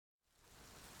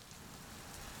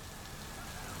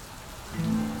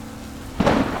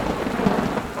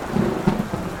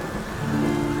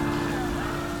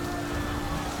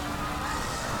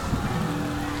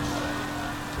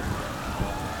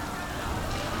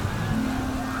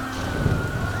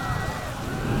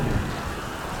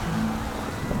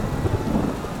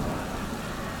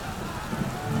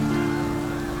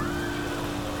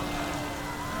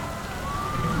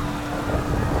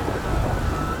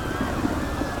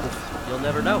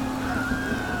never know.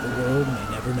 The world may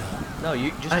never know. No,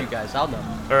 you guys. I'll know.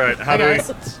 All right, how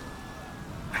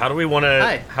do we want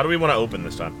to open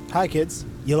this time? Hi, kids.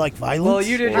 You like violence? Well,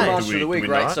 you did your Or do monster of the we week,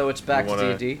 right? not? So it's back We to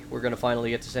wanna- D&D. We're gonna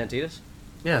finally get to Santitas.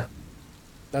 Yeah.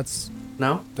 That's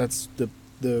No? the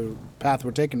path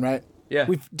we're taking, right? Yeah.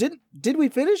 Did we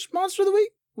finish Monster of the Week?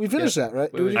 We finished that,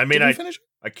 right? We- I mean, did we finish?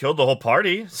 I killed the whole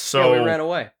party, so Yeah, we ran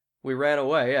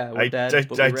away. Yeah. We're I dead, did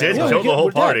but we ran kill away. the whole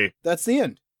we're dead. party. That's the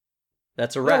end.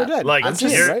 That's a Yeah, wrap. we're dead. Like, I'm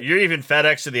saying, you're, right? you're even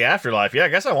FedEx to the afterlife. Yeah, I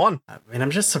guess I won. I mean, I'm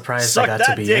just surprised Suck I got that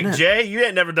to be dick, in it. Jay. You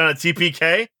ain't never done a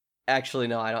TPK. Actually,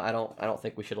 no, I don't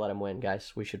think we should let him win,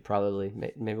 guys. We should probably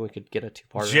maybe we could get a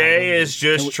two-parter. Jay is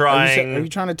just trying.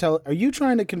 Are you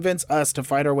trying to convince us to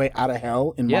fight our way out of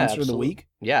hell in Yeah, Monster of the absolutely. Week?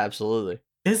 Yeah, absolutely.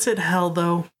 Is it hell,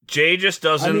 though? Jay just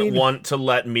doesn't I mean- want to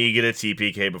let me get a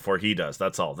TPK before he does.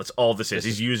 That's all. That's all this is.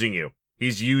 He's using you.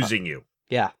 He's using you.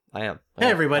 Yeah, I am. Hey,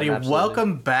 everybody. I'm absolutely-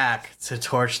 Welcome back to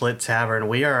Torchlit Tavern.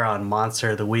 We are on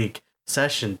Monster of the Week,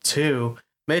 Session 2.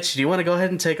 Mitch, do you want to go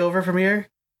ahead and take over from here?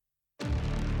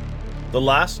 The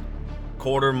last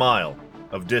quarter mile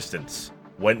of distance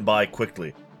went by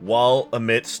quickly, while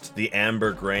amidst the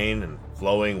amber grain and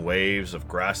flowing waves of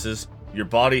grasses, your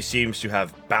body seems to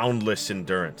have boundless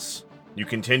endurance. You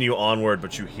continue onward,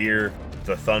 but you hear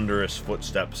the thunderous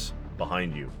footsteps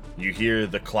behind you. You hear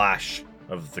the clash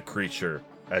of the creature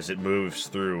as it moves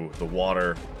through the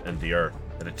water and the earth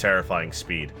at a terrifying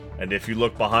speed. And if you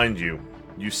look behind you,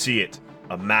 you see it,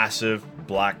 a massive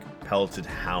black pelted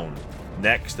hound,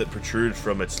 necks that protrude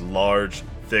from its large,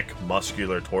 thick,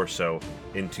 muscular torso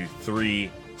into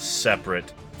three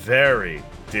separate, very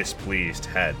displeased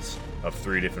heads of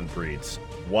three different breeds.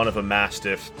 One of a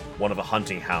mastiff, one of a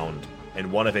hunting hound,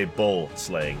 and one of a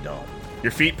bull-slaying dog.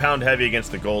 Your feet pound heavy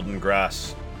against the golden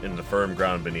grass in the firm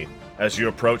ground beneath as you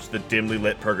approach the dimly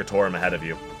lit purgatorium ahead of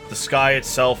you. The sky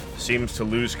itself seems to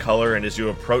lose color, and as you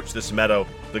approach this meadow,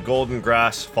 the golden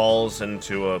grass falls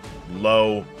into a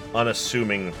low,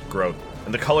 unassuming growth,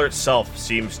 and the color itself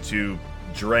seems to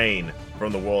drain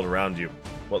from the world around you.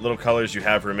 What little colors you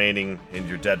have remaining in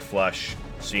your dead flesh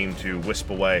seem to wisp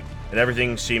away, and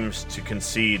everything seems to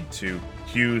concede to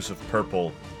hues of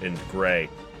purple and gray.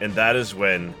 And that is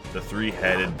when the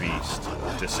three-headed beast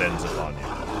descends upon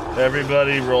you.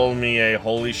 Everybody roll me a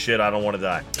holy shit, I don't want to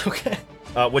die. Okay.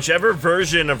 Whichever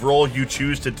version of roll you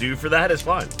choose to do for that is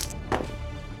fine.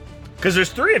 Because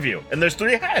there's three of you, and there's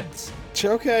three heads.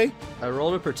 Okay. I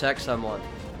roll to protect someone.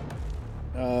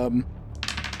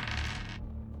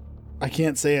 I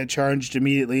can't say I charged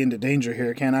immediately into danger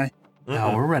here, can I?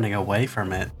 No, we're running away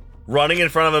from it. Running in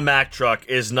front of a Mack truck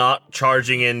is not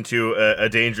charging into a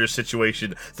dangerous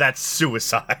situation. That's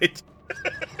suicide.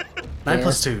 9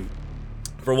 plus 2.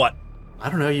 For what? I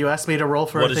don't know. You asked me to roll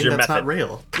for What a is thing your that's method? not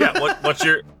real. Yeah,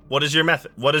 what is your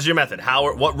method? What is your method?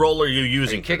 What role are you Are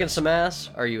using? you for kicking this? some ass?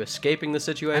 Are you escaping the I'm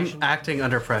situation? acting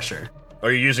under pressure.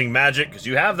 Are you using magic? Because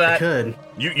you have I that. could.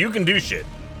 You can do shit.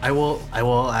 I will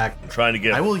act. I'm trying to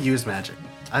get. I will use magic.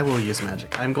 I'm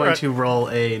going Alright. to roll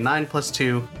a 9 plus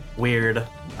 2 weird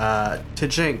to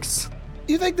jinx.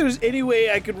 You think there's any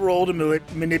way I could roll to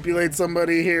manipulate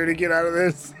somebody here to get out of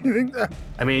this? You think that?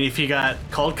 I mean, if you got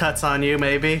cold cuts on you,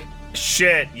 maybe.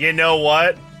 Shit, you know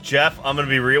what? Jeff, I'm gonna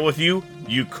be real with you.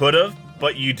 You could have,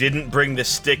 but you didn't bring the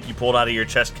stick you pulled out of your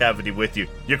chest cavity with you.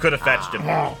 You could have fetched him.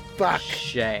 Oh, fuck.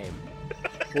 Shame.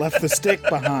 Left the stick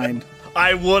behind.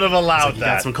 I would have allowed You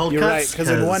that. got some cold You're right, cuts. because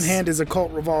in one hand is a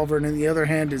Colt revolver, and in the other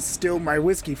hand is still my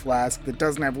whiskey flask that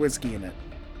doesn't have whiskey in it.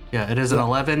 Yeah, it is an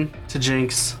 11 to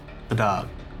jinx the dog.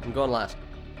 I'm going last.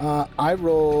 I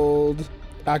rolled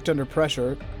Act Under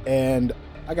Pressure, and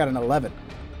I got an 11.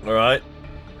 All right.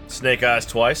 Snake eyes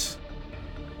twice.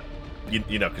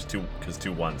 You know, because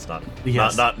two ones, not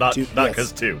Yes. not Two-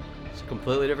 because yes. two. It's a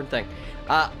completely different thing.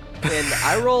 And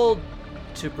I rolled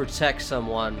to protect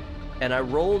someone, and I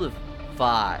rolled a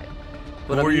 5.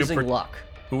 But Who I'm are you using pro- luck.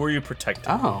 Who are you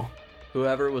protecting? Oh.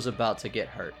 Whoever was about to get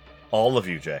hurt. All of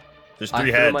you, Jay. There's I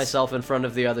three threw heads. myself in front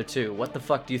of the other two. What the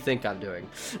fuck do you think I'm doing?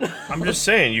 I'm just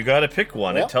saying, you gotta pick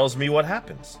one. Well. It tells me what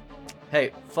happens.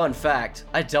 Hey, fun fact,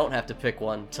 I don't have to pick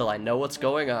one till I know what's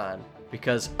going on.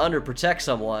 Because under protect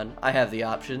someone, I have the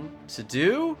option to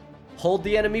do hold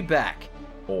the enemy back.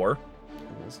 Or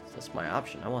That's my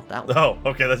option. I want that one. oh,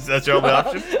 okay, that's your only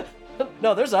option.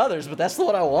 No, there's others, but that's the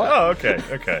one I want. Oh,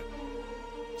 okay.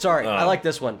 Sorry, I Oh. like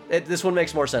this one. This one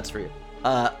makes more sense for you.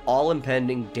 All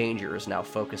impending danger is now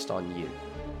focused on you.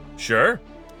 Sure.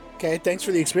 Okay, thanks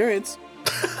for the experience.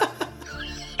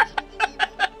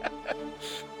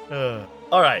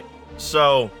 All right.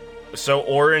 So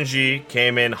Orangey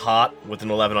came in hot with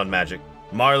an 11 on magic.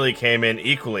 Marley came in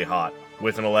equally hot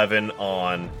with an 11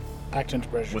 on Act under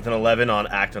pressure. with an 11 on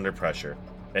act under pressure.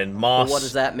 And Moss What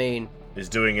does that mean? is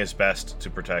doing his best to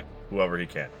protect whoever he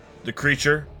can. The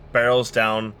creature barrels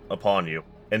down upon you,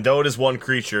 and though it is one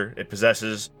creature, it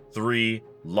possesses 3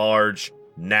 large,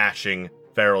 gnashing,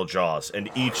 feral jaws, and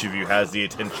each of you has the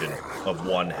attention of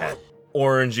 1 head.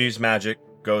 Orange's magic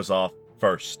goes off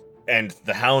first, and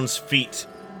the hound's feet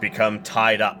become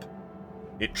tied up.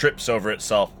 It trips over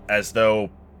itself as though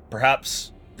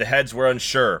perhaps the heads were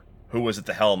unsure who was at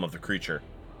the helm of the creature,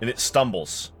 and it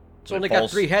stumbles. It's only got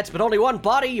 3 heads, but only 1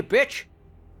 body, you bitch!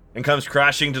 And comes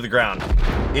crashing to the ground.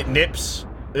 It nips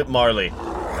at Marley,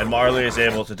 and Marley is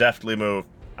able to deftly move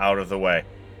out of the way.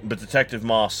 But Detective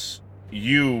Moss,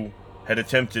 you had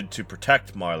attempted to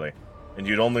protect Marley, and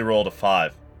you'd only rolled a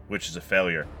 5, which is a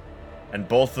failure. And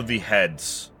both of the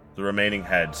heads, the remaining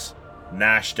heads,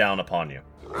 gnash down upon you.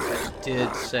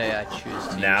 Did say I choose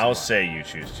to Now use say you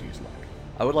choose to use luck.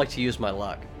 I would like to use my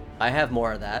luck. I have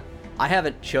more of that. I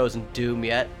haven't chosen Doom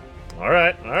yet.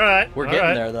 Alright. We're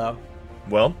getting there, though.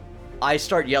 Well, I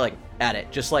start yelling at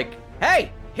it, just like,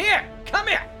 hey, here, come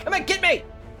and get me!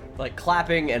 Like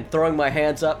clapping and throwing my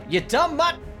hands up. You dumb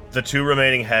mutt! the 2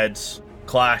 remaining heads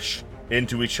clash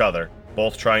into each other,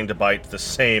 both trying to bite the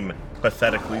same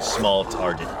pathetically small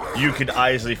target. You could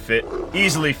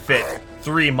easily fit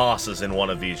 3 Mosses in one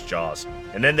of these jaws,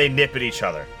 and then they nip at each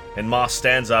other. And Moss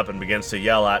stands up and begins to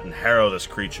yell at and harrow this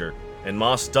creature, and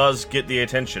Moss does get the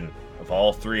attention of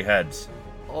all 3 heads.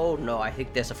 Oh no, I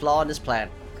think there's a flaw in this plan.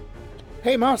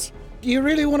 Hey, Moss, do you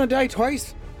really want to die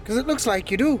twice? Because it looks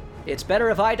like you do. It's better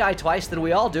if I die twice than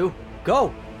we all do.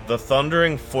 Go! The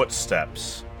thundering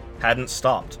footsteps hadn't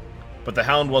stopped, but the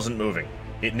hound wasn't moving.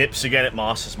 It nips again at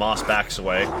Moss as Moss backs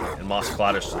away, and Moss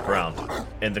clatters to the ground,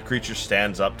 and the creature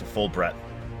stands up to full breadth,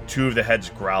 2 of the heads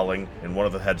growling and 1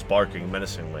 of the heads barking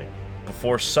menacingly,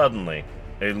 before suddenly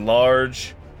a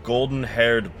large,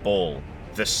 golden-haired bull,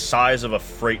 the size of a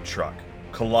freight truck,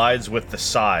 collides with the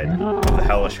side of the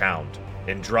hellish hound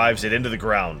and drives it into the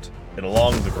ground and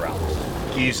along the ground,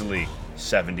 easily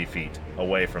 70 feet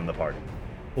away from the party.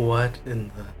 What in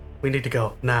the... We need to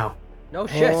go, now. No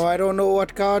shit. Oh, I don't know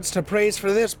what gods to praise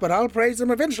for this, but I'll praise them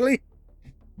eventually.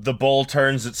 The bull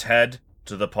turns its head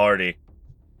to the party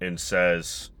and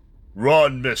says,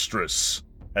 "Run, mistress!"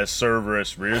 As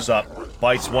Cerberus rears up,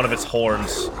 bites one of its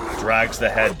horns, drags the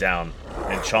head down,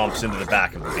 and chomps into the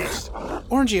back of the beast.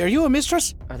 Orangey, are you a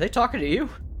mistress? Are they talking to you?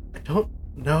 I don't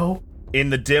know. In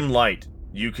the dim light,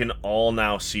 you can all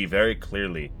now see very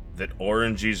clearly that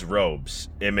Orangey's robes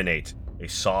emanate a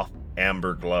soft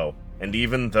amber glow. And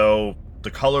even though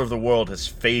the color of the world has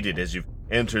faded as you've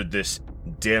entered this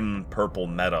dim purple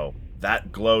meadow,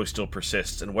 that glow still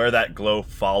persists, and where that glow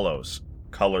follows,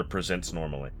 color presents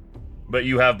normally. But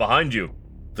you have behind you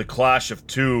the clash of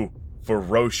 2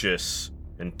 ferocious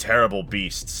and terrible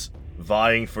beasts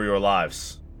vying for your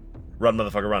lives. Run,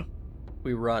 motherfucker, run.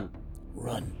 We run.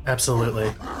 Run.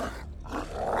 Absolutely.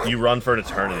 You run for an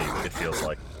eternity, it feels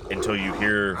like, until you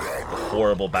hear the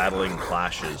horrible battling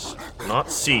clashes not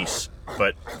cease,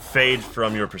 but fade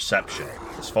from your perception.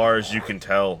 As far as you can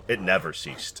tell, it never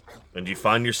ceased. And you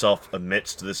find yourself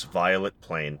amidst this violet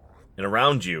plain, and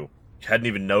around you hadn't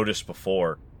even noticed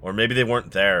before, or maybe they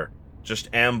weren't there, just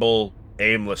amble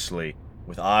aimlessly,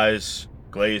 with eyes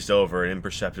glazed over and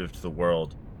imperceptive to the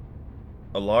world.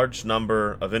 A large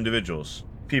number of individuals,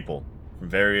 people, from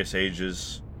various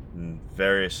ages and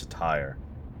various attire,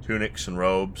 tunics and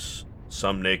robes,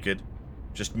 some naked,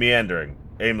 just meandering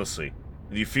aimlessly.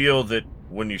 And you feel that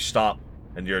when you stop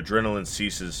and your adrenaline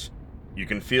ceases, you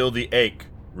can feel the ache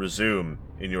resume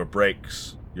in your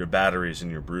brakes, your batteries,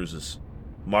 and your bruises.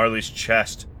 Marley's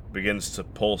chest begins to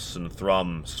pulse and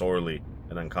thrum sorely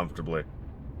and uncomfortably.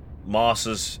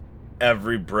 Moss's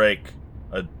every break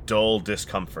a dull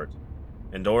discomfort.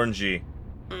 And Orangey,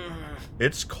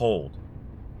 it's cold.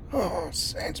 Oh,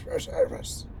 saints preserve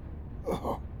us.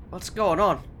 Oh. What's going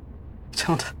on?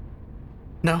 Don't...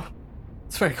 No.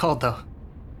 It's very cold, though.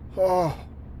 Oh.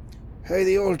 Hey,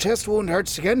 the old chest wound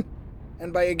hurts again.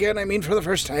 And by again, I mean for the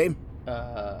first time.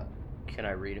 Can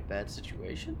I read a bad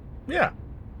situation? Yeah,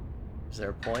 Is there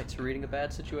a point to reading a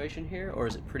bad situation here, or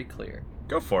is it pretty clear?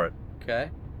 go for it. Okay.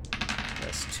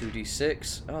 That's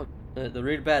 2d6. Oh, the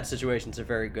read bad situations are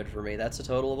very good for me. That's a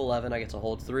total of 11. I get to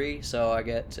hold 3, so I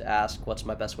get to ask what's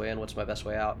my best way in, what's my best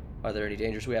way out. Are there any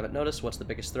dangers we haven't noticed? What's the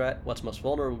biggest threat? What's most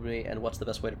vulnerable to me? And what's the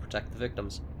best way to protect the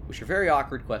victims? Which are very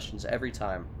awkward questions every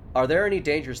time. Are there any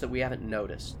dangers that we haven't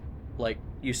noticed? Like,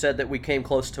 you said that we came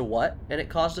close to what, and it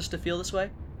caused us to feel this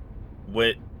way?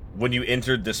 When you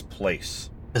entered this place,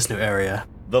 This new area.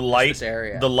 the light, this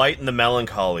area. the light and the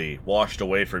melancholy washed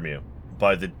away from you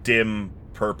by the dim,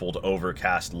 purpled,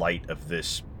 overcast light of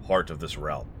this heart of this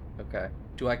realm. Okay.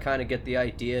 Do I kind of get the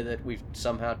idea that we've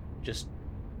somehow just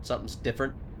something's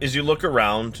different? As you look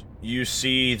around, you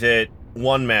see that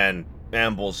one man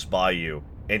ambles by you,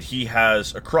 and he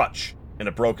has a crutch and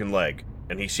a broken leg,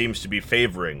 and he seems to be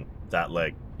favoring that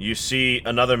leg. You see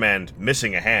another man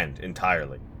missing a hand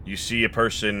entirely. You see a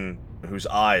person whose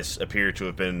eyes appear to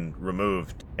have been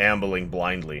removed, ambling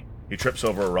blindly. He trips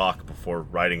over a rock before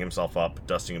righting himself up,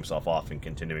 dusting himself off, and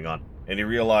continuing on. And he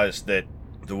realized that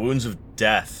the wounds of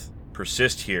death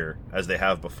persist here as they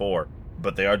have before,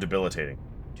 but they are debilitating.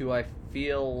 Do I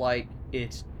feel like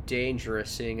it's dangerous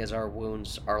seeing as our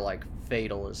wounds are, like,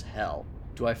 fatal as hell?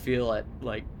 Do I feel it,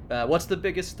 like, what's the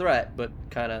biggest threat? But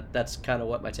that's kind of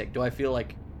what my take. Do I feel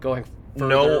like going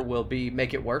further will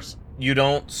make it worse? You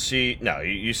don't see... No,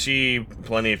 you see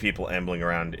plenty of people ambling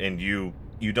around, and you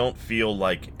don't feel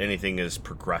like anything is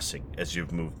progressing as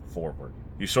you've moved forward.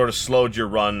 You sort of slowed your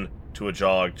run to a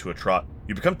jog, to a trot.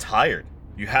 You become tired.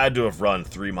 You had to have run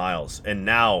 3 miles, and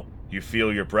now you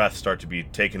feel your breath start to be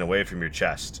taken away from your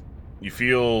chest. You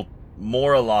feel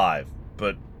more alive,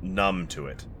 but numb to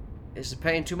it. Is the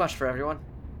pain too much for everyone?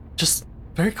 Just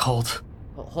very cold.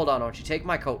 Hold on, won't you take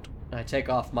my coat? And I take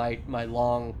off my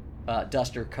long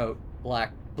duster coat,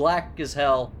 black as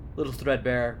hell, little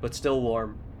threadbare, but still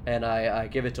warm, and I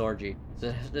give it to Orgy.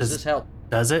 Does this help?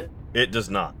 Does it? It does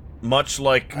not. Much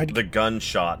like the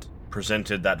gunshot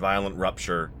presented that violent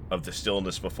rupture of the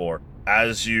stillness before,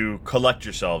 as you collect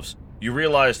yourselves, you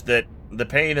realize that the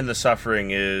pain and the suffering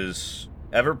is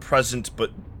ever present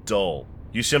but dull.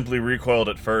 You simply recoiled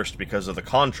at first because of the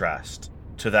contrast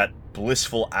to that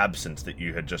blissful absence that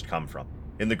you had just come from.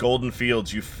 In the golden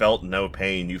fields, you felt no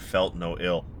pain, you felt no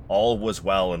ill. All was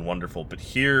well and wonderful, but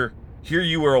here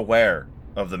you were aware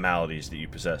of the maladies that you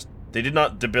possessed. They did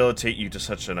not debilitate you to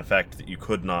such an effect that you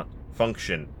could not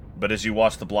function, but as you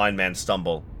watch the blind man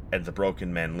stumble and the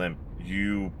broken man limp,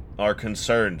 you are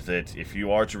concerned that if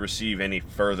you are to receive any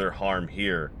further harm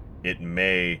here, it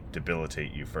may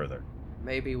debilitate you further.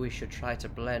 Maybe we should try to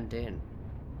blend in.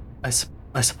 I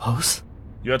suppose.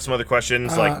 You had some other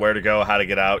questions, like where to go, how to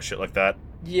get out, shit like that?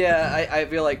 Yeah, I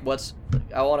feel like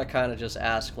I want to kind of just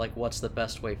ask, like, what's the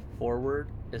best way forward?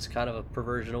 It's kind of a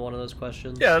perversion of one of those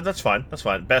questions. Yeah, that's fine. That's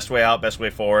fine. Best way out, best way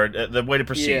forward, the way to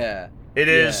proceed. Yeah. It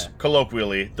is,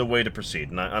 colloquially, the way to proceed,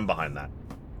 and I'm behind that.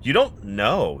 You don't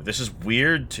know. This is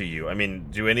weird to you. I mean,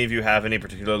 do any of you have any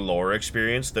particular lore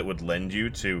experience that would lend you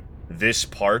to this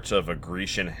part of a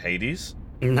Grecian Hades?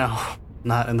 No,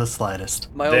 not in the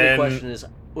slightest. My only question is,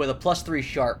 with a +3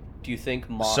 sharp, do you think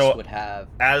Moss would have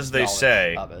as they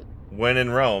say, of it? When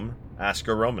in Rome, ask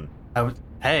a Roman.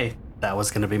 Hey, that was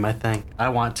going to be my thing. I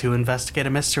want to investigate a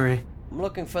mystery. I'm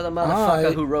looking for the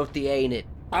motherfucker who wrote the Ain't It.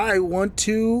 I want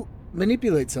to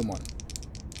manipulate someone.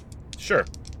 Sure.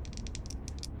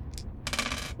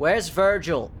 Where's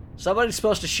Virgil? Somebody's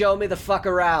supposed to show me the fuck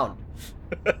around.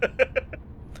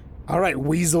 All right,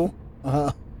 Weasel.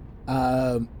 Yeah,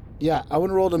 I want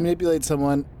to roll to manipulate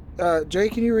someone. Jay,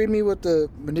 can you read me what the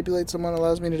manipulate someone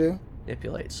allows me to do?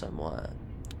 Manipulate someone.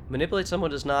 Manipulate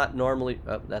someone does not normally...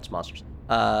 Oh, that's monsters.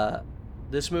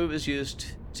 This move is used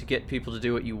to get people to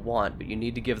do what you want, but you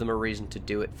need to give them a reason to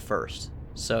do it first.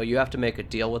 So you have to make a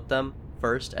deal with them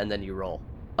first, and then you roll.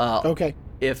 Okay.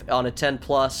 If on a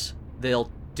 10+,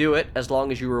 they'll do it as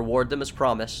long as you reward them as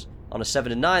promised. On a 7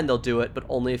 to 9, they'll do it, but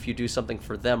only if you do something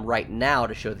for them right now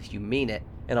to show that you mean it.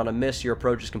 And on a miss, your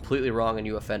approach is completely wrong and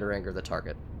you offend or anger the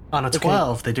target. On a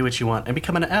 12, they do what you want and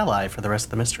become an ally for the rest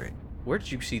of the mystery. Where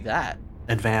did you see that?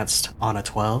 Advanced on a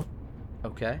 12.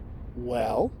 Okay.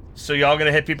 Well. So y'all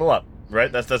gonna hit people up,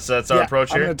 right? That's our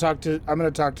approach here. I'm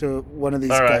gonna talk to one of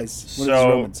these All right. guys. One of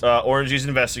these Romans. Orangy's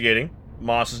investigating.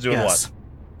 Moss is doing Yes.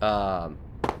 what?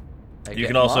 You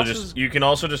can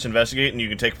also just investigate, and you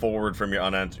can take forward from your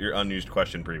unused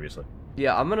question previously.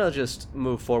 Yeah, I'm gonna just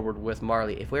move forward with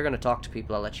Marley. If we're gonna talk to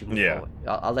people, I'll let you move forward.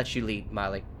 I'll let you lead,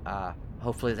 Marley.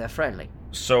 Hopefully they're friendly.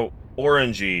 So,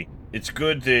 Orangy, it's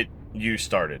good that you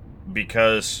started,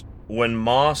 because when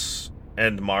Moss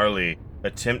and Marley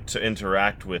attempt to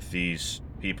interact with these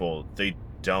people, they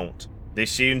don't. They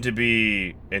seem to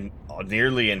be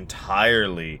nearly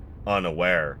entirely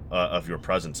unaware of your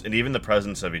presence, and even the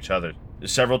presence of each other.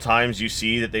 Several times you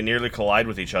see that they nearly collide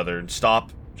with each other and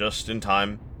stop just in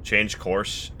time, change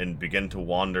course, and begin to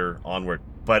wander onward.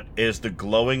 But as the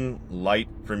glowing light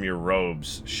from your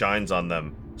robes shines on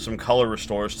them, some color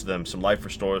restores to them, some life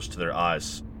restores to their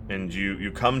eyes, and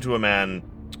you come to a man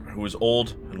who is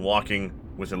old and walking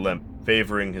with a limp,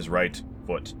 favoring his right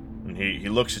foot. And he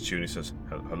looks at you and he says,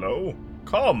 "Hello?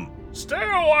 Come, stay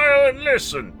a while and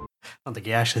listen." don't think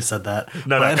he actually said that.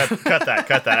 No, but- cut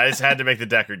that. I just had to make the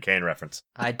Deckard Cain reference.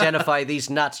 Identify these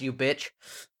nuts, you bitch.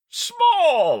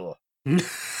 Small!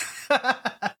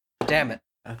 Damn it.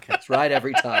 Okay. It's right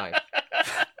every time.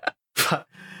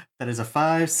 That is a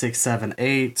 5, 6, 7,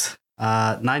 8,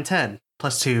 9, 10,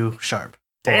 plus 2 sharp.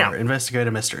 Damn. For investigate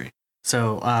a mystery.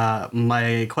 So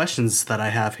my questions that I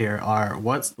have here are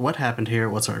what happened here?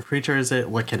 What sort of creature is it?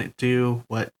 What can it do?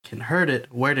 What can hurt it?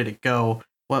 Where did it go?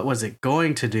 What was it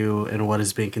going to do? And what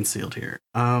is being concealed here?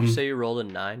 You say you rolled a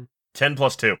 9? 10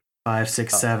 plus 2. 5,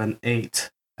 6, 7,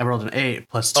 8. I rolled an 8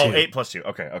 plus 2. Oh, 8 plus 2.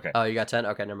 Okay. Oh, you got 10?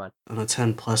 Okay, never mind. And a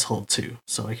 10 plus hold 2.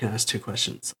 So I can ask 2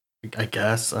 questions. I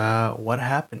guess what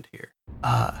happened here?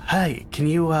 Hey, can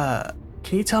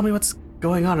you tell me what's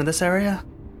going on in this area?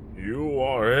 You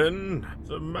are in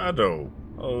the meadow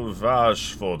of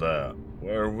Ashfodel,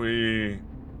 where we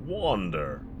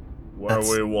wander.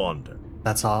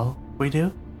 That's all we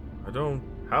do?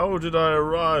 How did I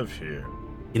arrive here?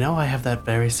 You know, I have that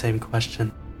very same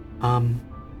question. I'm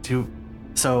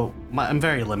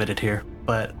very limited here,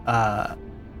 but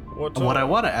what I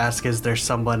want to ask is there's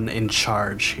someone in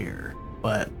charge here.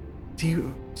 But do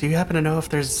you happen to know if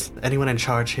there's anyone in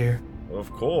charge here?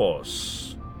 Of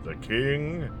course, the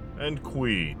king and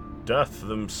queen, death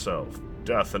themselves,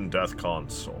 death and death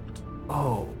consort.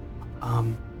 Oh,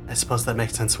 I suppose that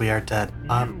makes sense. We are dead. You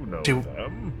know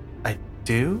them. I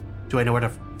do? Do I know where to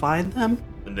find them?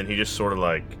 And then he just sort of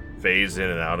like fades in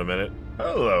and out a minute.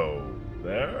 Hello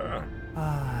there.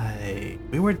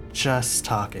 We were just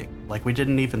talking. Like we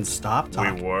didn't even stop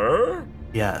talking. We were?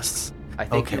 Yes. I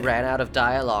think you Okay. ran out of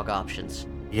dialogue options.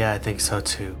 Yeah, I think so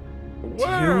too.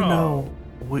 Well. Do you know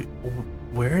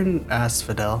we're in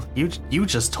Asphodel? You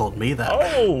just told me that.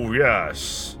 Oh,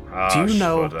 yes. Do you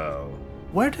know- Asphodel.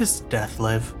 Where does Death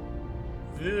live?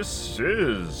 This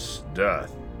is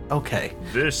death. Okay.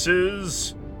 This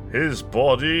is his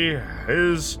body,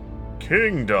 his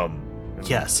kingdom. And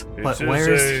Yes, it but is where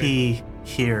is a- he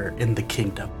here in the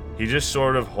kingdom? He just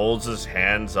sort of holds his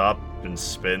hands up and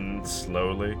spins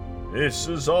slowly. This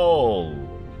is all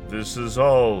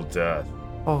death.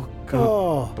 Oh, good.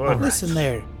 Oh, But- listen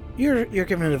there. You're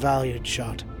giving it a valiant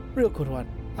shot. Real good one.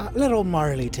 Let old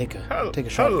Marley take a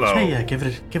shot. Hello. Yeah, give it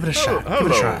a shot. Hello, Give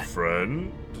it a try.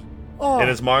 friend. Oh, And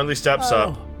as Marley steps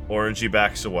up, Oh. Orangey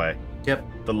backs away. Yep.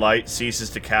 The light ceases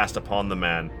to cast upon the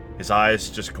man. His eyes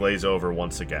just glaze over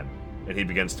once again, and he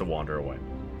begins to wander away.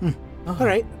 all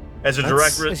right. As a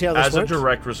That's- direct I see how this works.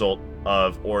 direct result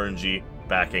of Orangey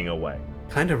backing away.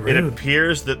 Kind of It rude.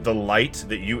 appears that the light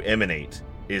that you emanate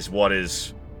is what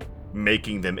is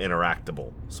making them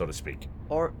interactable, so to speak.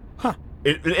 Or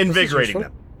Invigorating useful.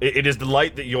 them. It is the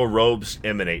light that your robes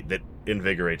emanate that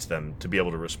invigorates them to be able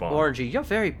to respond. Orangey, you're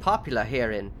very popular here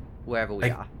in wherever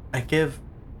we are. I give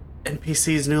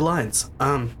NPCs new lines.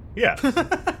 Yeah.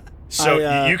 So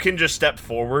I, you can just step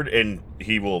forward and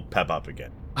he will pep up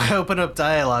again. I open up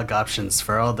dialogue options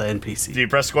for all the Do NPCs. you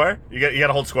press square? You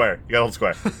gotta hold square.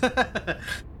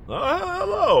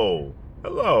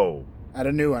 Hello. At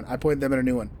a new one. I point them at a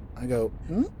new one. I go,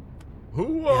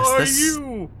 Who Yes, are this-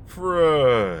 you,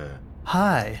 friend?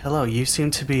 Hi, hello. You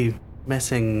seem to be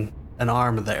missing an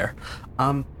arm there.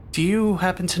 Do you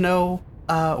happen to know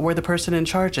where the person in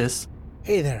charge is?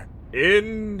 Hey there.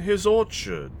 In his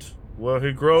orchard, where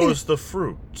he grows the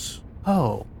fruit.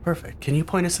 Oh, perfect. Can you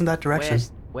point us in that direction?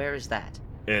 Where is that?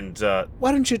 And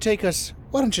Why don't you take us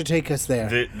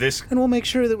there? this And we'll make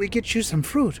sure that we get you some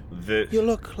fruit. You the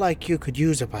look like you could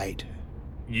use a bite.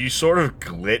 you sort of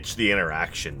glitch the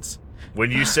interactions.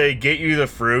 When you say get you the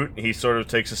fruit, he sort of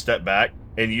takes a step back,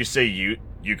 and you say you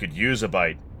could use a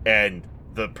bite, and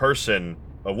the person,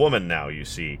 a woman now you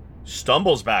see,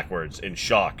 stumbles backwards in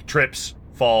shock, trips,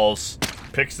 falls,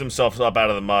 picks themselves up out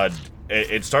of the mud,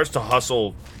 and starts to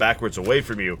hustle backwards away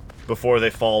from you before they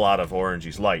fall out of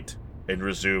Orangey's light and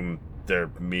resume their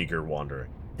meager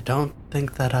wandering. I don't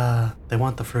think that they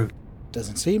want the fruit.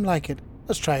 Doesn't seem like it.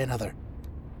 Let's try another.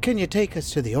 Can you take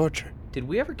us to the orchard? Did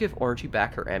we ever give Orangey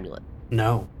back her amulet?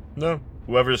 No. No,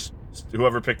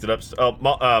 whoever picked it up.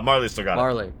 Marley's still got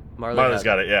it. Marley's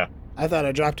got it. Yeah. I thought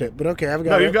I dropped it, but okay, I've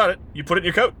got No, it. you got it. You put it in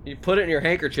your coat. You put it in your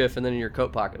handkerchief and then in your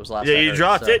coat pocket was last Yeah, I you heard,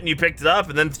 dropped so- it and you picked it up,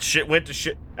 and then shit went to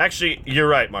shit. Actually, you're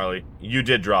right, Marley. You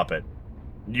did drop it.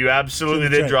 You absolutely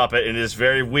That's did right. drop it, and it is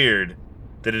very weird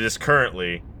that it is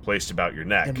currently placed about your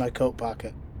neck. In my coat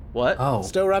pocket. What? Oh.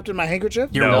 Still wrapped in my handkerchief?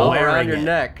 You're No, No, wearing around your it.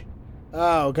 neck.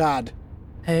 Oh, God.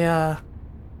 Hey,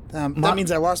 That Ma- means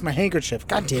I lost my handkerchief.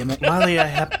 God damn it. Molly, I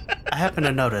happen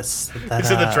to notice that It's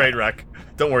in the train wreck.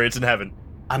 Don't worry, it's in heaven.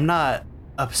 I'm not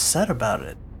upset about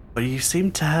it, but you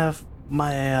seem to have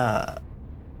my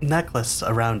necklace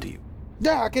around you.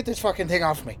 Yeah, get this fucking thing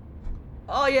off me.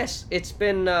 Oh, yes, it's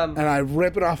been, And I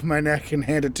rip it off my neck and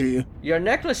hand it to you. your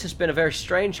necklace has been a very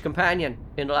strange companion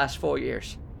in the last 4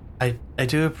 years. I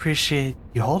do appreciate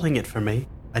you holding it for me.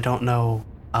 I don't know,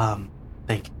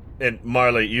 thank you. And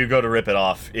Marley, you go to rip it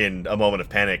off in a moment of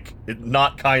panic,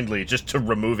 not kindly, just to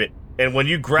remove it. And when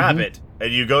you grab it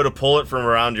and you go to pull it from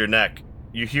around your neck,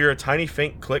 you hear a tiny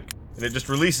faint click, and it just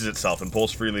releases itself and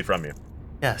pulls freely from you.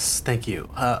 Yes, thank you.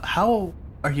 How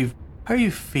are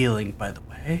you feeling, by the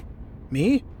way?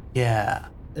 Me? Yeah.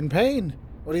 In pain?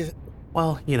 What do you...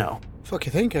 Well, you know. Fuck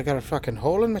you think? I got a fucking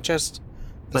hole in my chest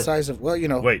the But- size of... Well, you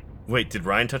know... Wait, did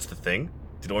Ryan touch the thing?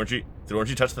 Did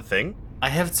Orangey touch the thing? I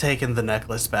have taken the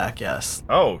necklace back, yes.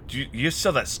 Oh, you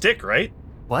still have that stick, right?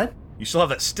 What? You still have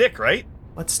that stick, right?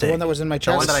 What The stick? one that was in my The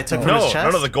chest? one that I took No. from his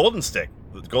No, chest? the golden stick.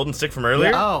 The golden stick from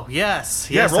earlier? Oh, yes.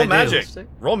 Yeah, Yes, roll I do. magic. Stick?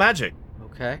 Roll magic.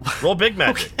 Okay. Roll big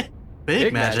magic. Okay. Big,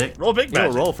 Big magic. magic. Roll big You don't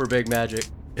magic. roll for big magic.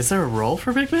 Is there a roll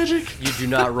for big magic? You do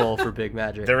not roll for big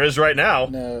magic. There is right now.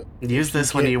 No. Use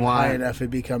this when Get you high want. enough, it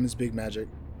becomes big magic.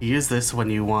 Use this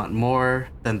when you want more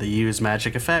than the use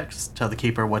magic effects. Tell the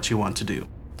keeper what you want to do.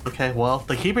 Okay, well,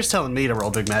 the keeper's telling me to roll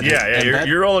big magic. Yeah, and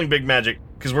you're rolling big magic,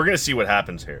 because we're going to see what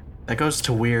happens here. that goes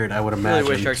to weird, I would I imagine.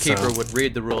 really wish our so- keeper would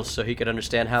read the rules so he could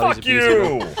understand how Fuck he's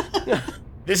abusing them. you!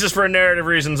 This is for narrative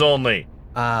reasons only.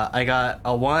 I got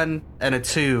a 1 and a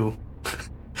 2.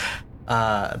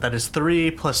 That is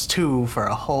 3 plus 2 for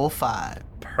a whole 5.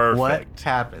 Perfect. What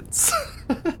happens?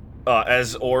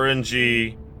 As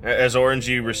Orangey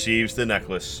receives the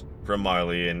necklace from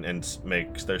Marley and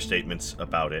makes their statements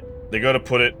about it, they go to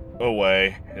put it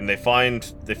away, and they find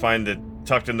that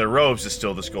tucked in their robes is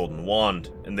still this golden wand,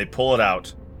 and they pull it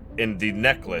out, and the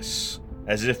necklace,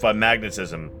 as if by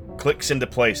magnetism, clicks into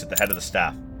place at the head of the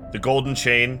staff. The golden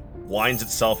chain winds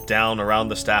itself down around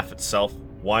the staff itself,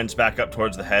 winds back up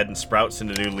towards the head, and sprouts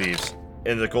into new leaves,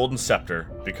 and the golden scepter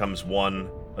becomes one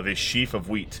of a sheaf of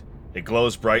wheat. It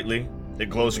glows brightly, it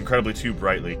glows incredibly too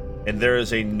brightly, and there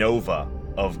is a nova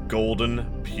of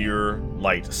golden, pure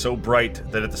light, so bright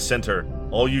that at the center,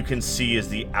 all you can see is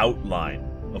the outline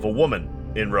of a woman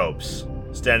in robes,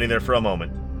 standing there for a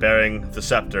moment, bearing the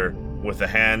scepter with the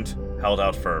hand held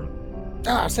out firm.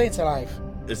 Ah, Saints alive.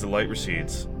 As the light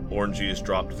recedes, Orangey is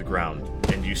dropped to the ground,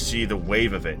 and you see the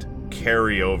wave of it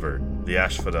carry over the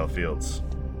Asphodel fields.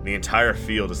 The entire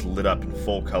field is lit up in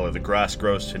full color. The grass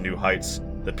grows to new heights.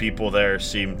 The people there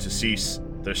seem to cease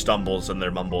their stumbles and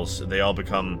their mumbles. They all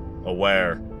become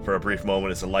aware for a brief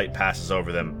moment as the light passes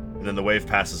over them, and then the wave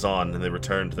passes on, and they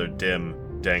return to their dim,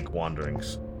 dank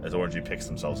wanderings as Orangey picks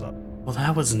themselves up. Well,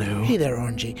 that was new. Hey there,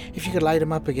 Orangey. If you could light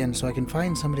him up again so I can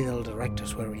find somebody that'll direct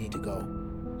us where we need to go.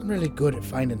 I'm really good at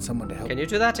finding someone to help. Can you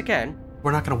do that again?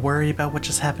 We're not going to worry about what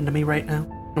just happened to me right now?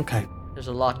 Okay. There's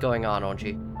a lot going on,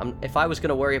 Orangey. If I was going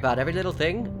to worry about every little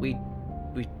thing,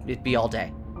 it'd be all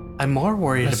day. I'm more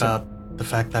worried Listen. about the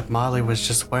fact that Molly was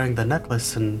just wearing the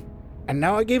necklace and... And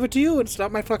now I gave it to you, and it's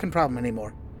not my fucking problem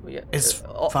anymore. Yeah, It's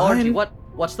Orangey, fine.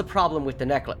 what's the problem with the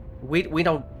necklace? We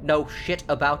don't know shit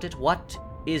about it. What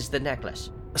is the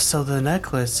necklace? So the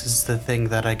necklace is the thing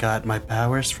that I got my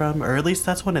powers from, or at least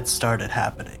that's when it started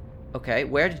happening. Okay,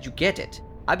 where did you get it?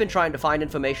 I've been trying to find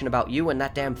information about you and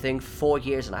that damn thing for 4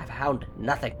 years, and I've found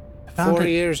nothing. I found 4 it.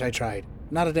 years I tried.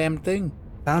 Not a damn thing.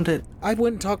 Found it. I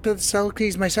went and talked to the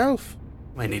Selkies myself.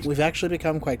 We've actually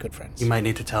become quite good friends. You might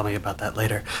need to tell me about that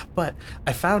later. But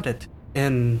I found it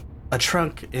in a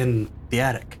trunk in the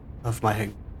attic of my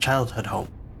childhood home.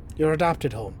 Your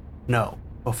adopted home. No,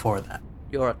 before that.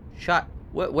 You're a shot.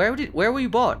 Where were you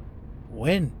born?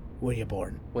 When were you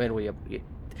born? When were you?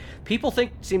 People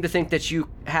seem to think that you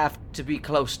have to be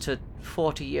close to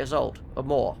 40 years old or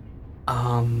more.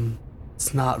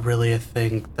 It's not really a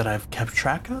thing that I've kept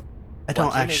track of. I don't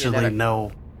What's your name? You actually never-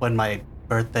 know when my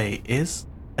birthday is.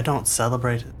 I don't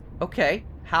celebrate it. Okay,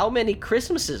 how many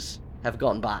Christmases have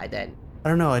gone by then? I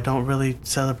don't know, I don't really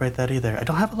celebrate that either. I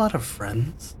don't have a lot of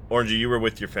friends. Orangey, you were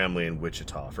with your family in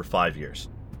Wichita for 5 years.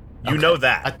 You Okay. know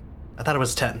that. I thought it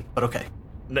was 10, but okay.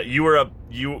 No,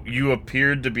 you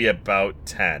appeared to be about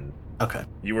 10. Okay.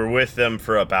 You were with them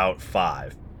for about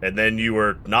 5. And then you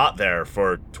were not there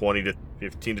for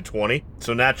 15 to 20.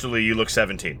 So naturally you look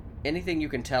 17. Anything you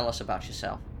can tell us about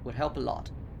yourself would help a lot.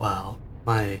 Well,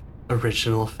 my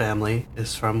original family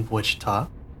is from Wichita,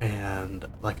 and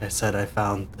like I said, I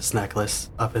found this necklace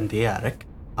up in the attic.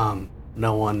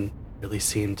 No one really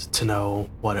seemed to know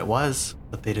what it was,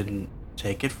 but they didn't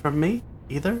take it from me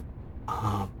either.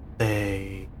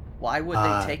 They... Why would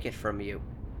they take it from you?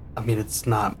 I mean, it's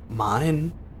not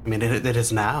mine. I mean, it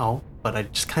is now, but I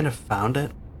just kind of found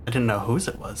it. I didn't know whose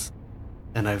it was.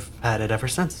 And I've had it ever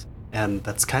since. And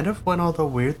that's kind of when all the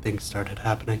weird things started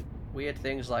happening. Weird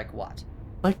things like what?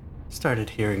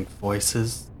 started hearing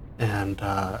voices, and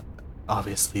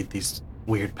obviously these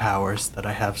weird powers that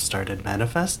I have started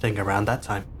manifesting around that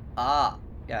time. Ah,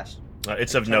 yes.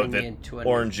 It's You're of note turning me that, into a-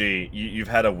 Orangey, you've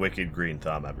had a wicked green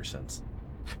thumb ever since.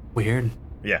 Weird.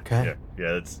 Yeah, Okay.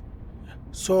 yeah, it's...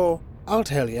 So, I'll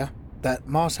tell you that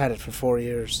Moss had it for 4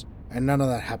 years, and none of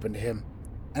that happened to him.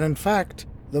 And in fact,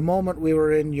 the moment we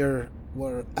were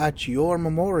at your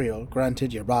memorial,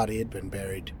 granted your body had been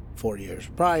buried 4 years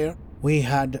prior, we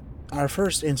had our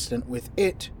first incident with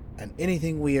it, and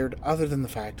anything weird other than the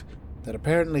fact that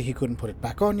apparently he couldn't put it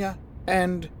back on ya,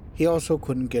 and he also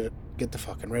couldn't get the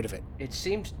fucking rid of it. It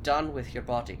seemed done with your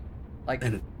body. Like,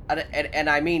 And- and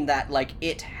I mean that, like,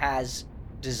 it has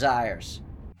desires.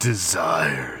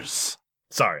 Desires.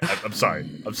 Sorry, I'm sorry.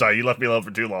 I'm sorry, you left me alone for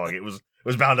too long. It was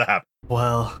bound to happen.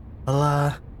 Well,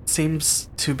 seems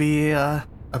to be a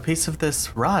piece of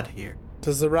this rod here.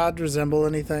 Does the rod resemble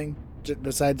anything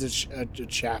besides a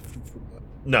shaft?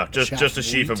 No, just a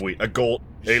sheaf of wheat.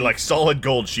 A solid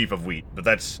gold sheaf of wheat, but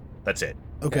that's it.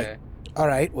 Okay. All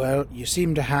right, well, you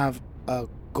seem to have a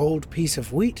gold piece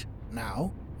of wheat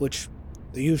now, which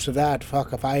the use of that,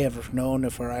 fuck if I ever known,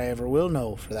 if I ever will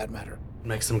know, for that matter.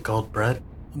 Make some gold bread.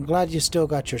 I'm glad you still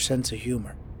got your sense of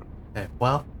humor. Okay,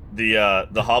 well,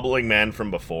 The hobbling man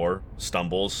from before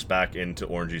stumbles back into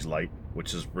Orangey's light,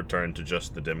 which has returned to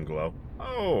just the dim glow.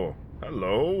 Oh,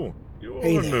 hello. You're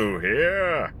Hey there. new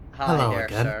here. Hi Hello there,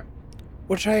 again. sir.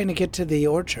 We're trying to get to the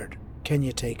orchard. Can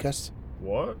you take us?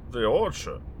 What? The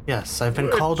orchard? yes, I've been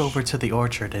called Which- over to the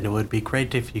orchard, and it would be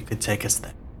great if you could take us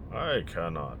there. I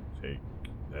cannot take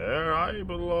there. I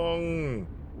belong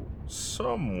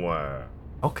somewhere.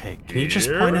 Okay, can you just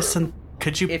point us in?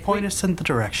 Could you If point we- us in the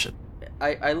direction?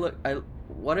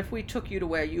 What if we took you to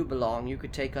where you belong? You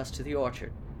could take us to the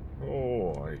orchard.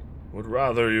 Oh, I would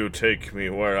rather you take me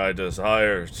where I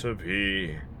desire to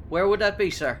be. Where would that be,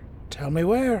 sir? Tell me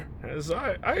where. As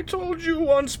I told you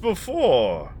once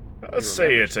before. I'll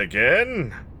say it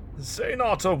again. Say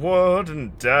not a word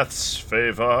in death's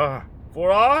favor,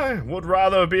 for I would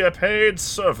rather be a paid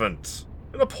servant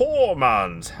in a poor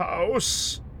man's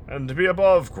house and be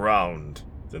above ground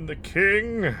than the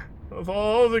king of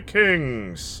all the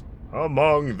kings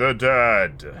among the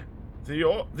dead. The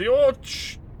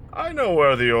orchard. I know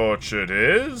where the orchard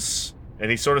is. And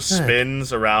he sort of Good.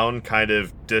 spins around, kind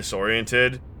of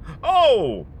disoriented.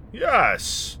 Oh,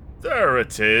 yes, there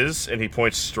it is. And he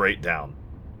points straight down.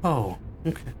 Oh,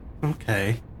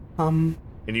 okay. And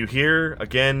you hear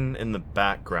again in the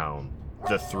background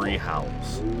the three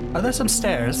howls. Are there some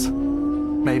stairs?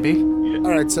 Maybe. All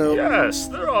right, so Yes,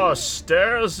 there are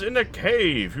stairs in a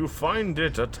cave. You find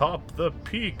it atop the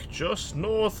peak just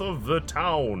north of the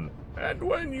town. And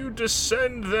when you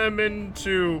descend them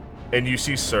into... And you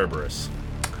see Cerberus.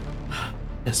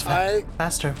 Yes, I-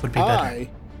 faster would be better.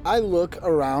 I look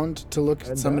around to look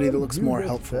at somebody that looks more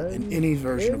helpful in any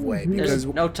version of way, because There's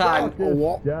no time.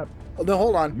 No,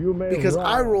 hold on. Because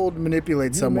I rolled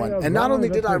manipulate someone, and not only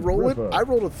did I roll it, I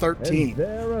rolled a 13,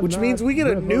 which means we get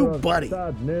a new buddy.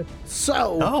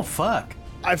 So Oh, fuck.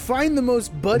 I find the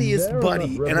most buddiest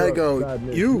buddy, and I go,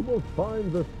 you. will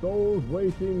find the souls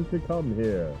waiting to come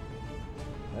here.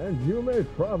 And you may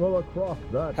travel across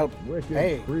that Help. wicked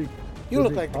Hey, creek. You to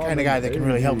look the like the kind of guy that can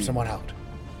really help common someone out.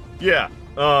 Yeah,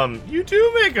 you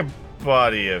do make a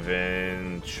buddy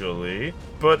eventually.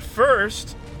 But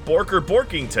first, Borker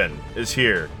Borkington is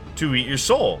here to eat your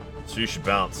soul. So you should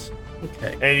bounce.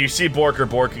 Okay. And you see Borker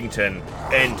Borkington,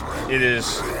 and it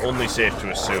is only safe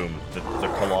to assume that the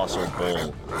colossal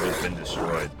bull has been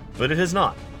destroyed. But it has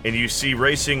not. And you see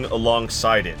racing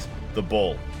alongside it, the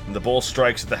bull. And the bull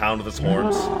strikes at the hound with its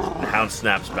horns, and the hound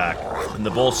snaps back. And the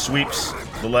bull sweeps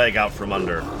the leg out from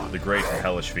under the great and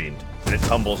hellish fiend, and it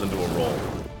tumbles into a roll.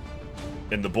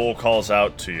 And the bull calls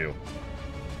out to you.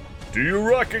 Do you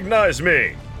recognize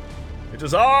me? It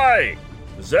is I,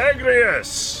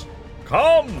 Zagreus.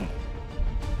 Come!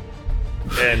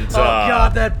 And, Oh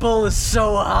god, that bull is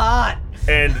so hot!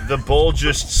 And the bull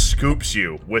just scoops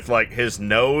you with, like, his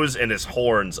nose and his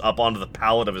horns up onto the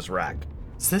pallet of his rack.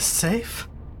 Is this safe?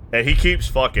 And he keeps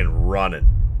fucking running.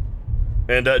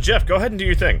 And, Jeff, go ahead and do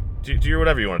your thing. Do your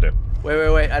whatever you want to do.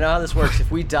 Wait. I know how this works. If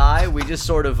we die, we just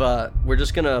sort of, we're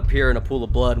just gonna appear in a pool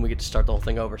of blood and we get to start the whole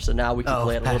thing over. So now we can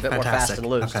play it a little bit more fast and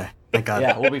loose. Okay, thank God.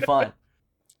 Yeah, we'll be fine.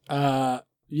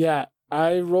 Yeah,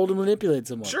 I rolled to manipulate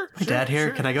someone. Sure. My dad here,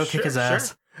 can I go kick his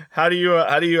ass? How do you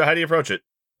approach it?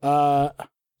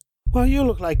 Well, you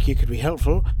look like you could be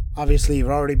helpful. Obviously, you've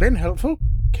already been helpful.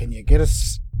 Can you get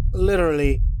us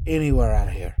literally anywhere out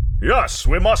of here? Yes,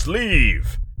 we must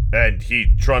leave. And he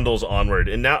trundles onward.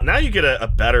 And now you get a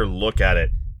better look at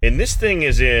it. And this thing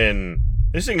is in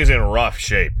rough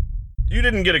shape. You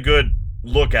didn't get a good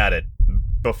look at it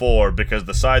before because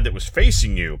the side that was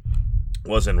facing you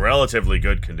was in relatively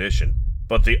good condition.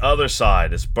 But the other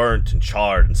side is burnt and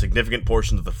charred, and significant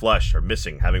portions of the flesh are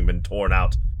missing, having been torn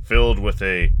out, filled with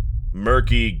a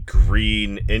murky,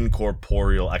 green,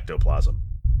 incorporeal ectoplasm.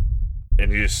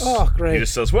 And he just, great. he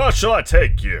just says, "Where shall I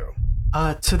take you?"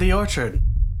 To the orchard.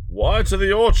 "Why to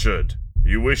the orchard?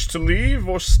 You wish to leave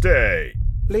or stay?"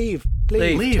 Leave.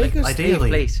 Leave, Take us, ideally.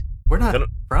 Please. We're not Then-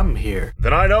 from here.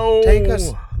 "Then I know Take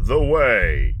us the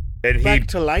way." And back he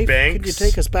to life. banks, Can you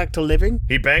take us back to living?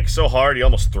 He banks so hard he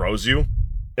almost throws you.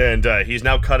 And he's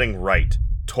now cutting right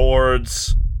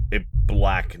towards a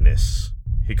blackness.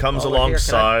 He comes While we're here,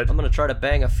 alongside. I'm gonna try to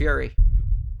bang a Fury.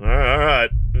 All right.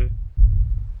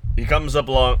 He comes up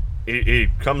along. He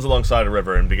comes alongside a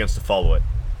river and begins to follow it.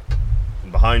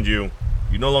 And behind you,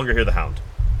 you no longer hear the hound.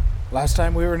 Last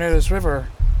time we were near this river,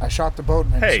 I shot the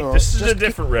boatman. Hey, so this is a just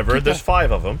different river. keep There's that-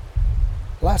 5 of them.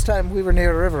 Last time we were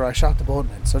near a river, I shot the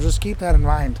boatman. So just keep that in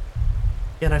mind.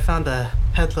 Yet I found a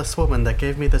headless woman that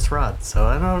gave me this rod, so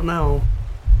I don't know.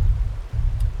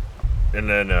 And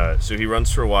then, so he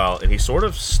runs for a while, and he sort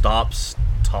of stops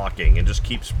talking and just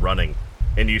keeps running.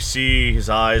 And you see his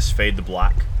eyes fade to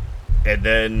black, and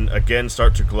then again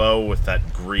start to glow with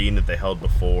that green that they held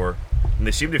before. And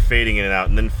they seem to be fading in and out,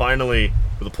 and then finally,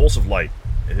 with a pulse of light,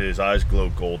 his eyes glow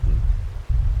golden.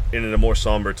 And in a more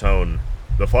somber tone,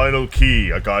 "The final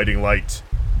key, a guiding light,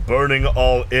 burning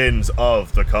all ends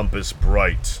of the compass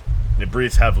bright." And it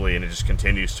breathes heavily, and it just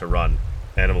continues to run,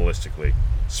 animalistically,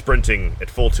 sprinting at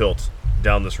full tilt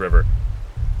down this river.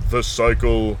 "The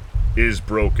cycle is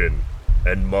broken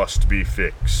and must be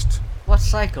fixed." What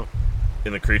cycle?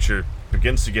 And the creature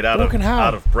begins to get out Broken how?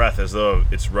 of breath, as though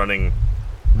it's running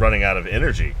out of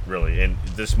energy, really. And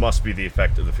this must be the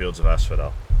effect of the fields of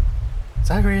Asphodel.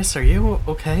 Zagreus, are you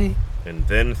okay? And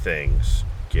then things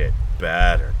get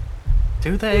better.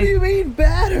 Do they? mean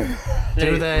better?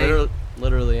 Do they?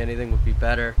 Literally anything would be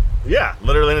better. Yeah,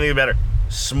 literally anything better.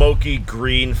 Smoky,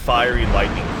 green, fiery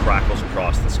lightning crackles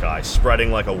across the sky,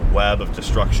 spreading like a web of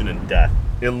destruction and death,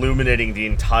 illuminating the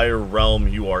entire realm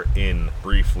you are in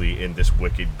briefly in this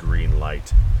wicked green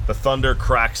light. The thunder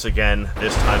cracks again,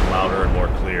 this time louder and more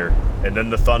clear, and then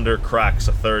the thunder cracks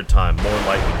a third time, more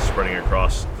lightning spreading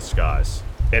across the skies.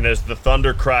 And as the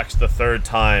thunder cracks the third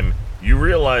time, you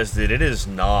realize that it is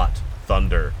not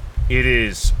thunder. It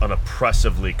is an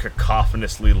oppressively,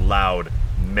 cacophonously loud,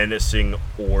 menacing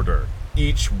order.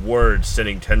 Each word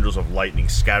sending tendrils of lightning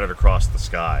scattered across the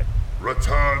sky.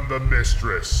 Return the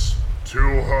mistress to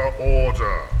her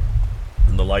order.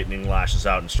 And the lightning lashes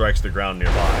out and strikes the ground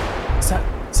nearby.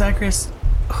 Zagreus,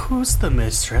 who's the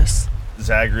mistress?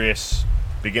 Zagreus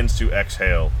begins to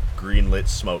exhale green-lit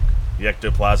smoke. The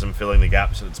ectoplasm filling the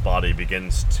gaps in its body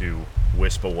begins to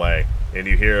wisp away, and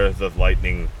you hear the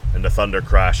lightning and the thunder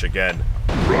crash again.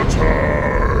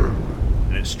 Return!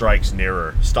 And it strikes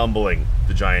nearer, stumbling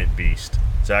the giant beast.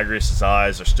 Zagreus'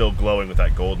 eyes are still glowing with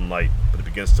that golden light, but it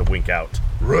begins to wink out.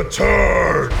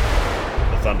 Return!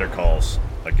 The thunder calls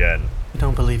again. I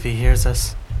don't believe he hears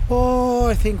us. Oh,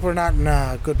 I think we're not in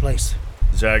a good place.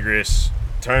 Zagreus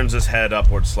turns his head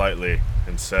upward slightly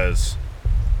and says,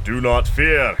 "Do not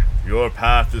fear, your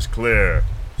path is clear,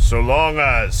 so long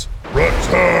as..."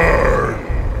 Return!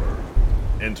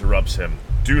 Interrupts him.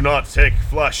 "Do not take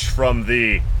flesh from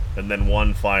thee," and then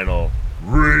one final,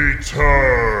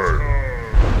 Return!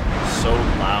 so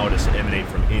loud as to emanate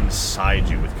from inside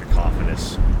you with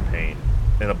cacophonous pain.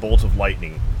 And a bolt of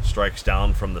lightning strikes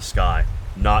down from the sky,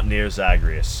 not near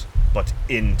Zagreus, but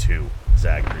into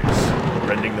Zagreus,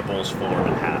 rending the bull's form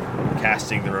in half,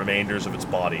 casting the remainders of its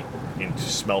body into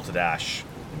smelted ash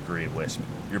and green wisp.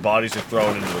 Your bodies are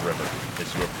thrown into the river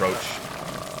as you approach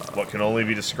what can only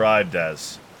be described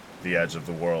as the edge of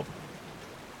the world.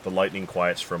 The lightning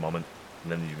quiets for a moment,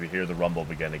 and then you hear the rumble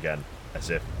begin again, as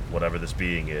if whatever this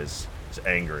being is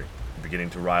angry, and beginning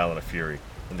to rile in a fury.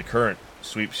 And the current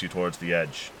sweeps you towards the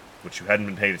edge, which you hadn't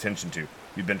been paying attention to.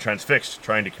 You'd been transfixed,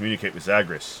 trying to communicate with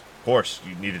Zagreus. Of course,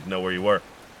 you needed to know where you were.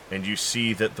 And you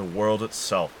see that the world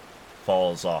itself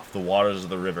falls off. The waters of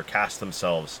the river cast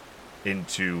themselves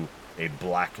into a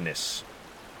blackness.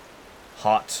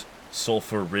 Hot,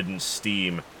 sulfur-ridden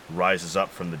steam rises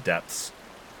up from the depths,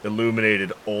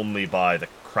 illuminated only by the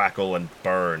crackle and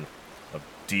burn of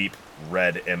deep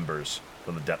red embers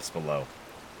from the depths below.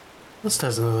 This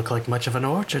doesn't look like much of an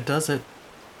orchard, does it?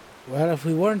 Well, if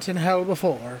we weren't in hell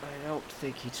before. I don't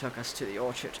think he took us to the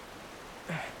orchard.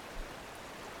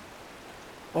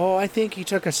 Oh, I think he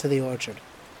took us to the orchard.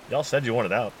 Y'all said you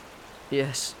wanted out.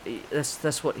 Yes,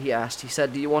 that's what he asked. He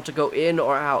said, "Do you want to go in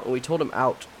or out?" And we told him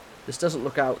out. This doesn't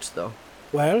look out, though.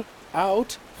 Well,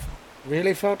 out.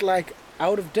 really felt like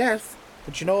out of death.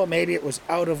 But you know what? Maybe it was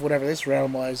out of whatever this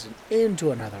realm was and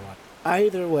into another one.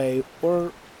 Either way,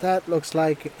 or that looks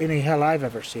like any hell I've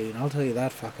ever seen. I'll tell you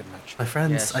that fucking much. My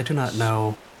friends, Yes. I do not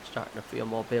know. Starting to feel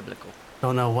more biblical.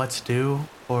 Don't know what to do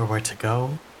or where to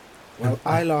go. Well,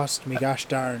 I lost me gosh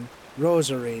darn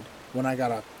rosary when I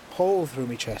got a hole through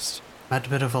me chest. At a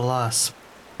bit of a loss.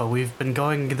 But we've been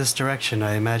going in this direction.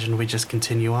 I imagine we just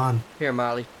continue on. Here,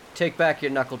 Marley, take back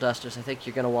your knuckle dusters. I think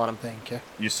you're gonna want them. Thank you.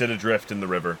 You sit adrift in the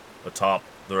river, atop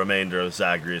the remainder of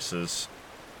Zagreus's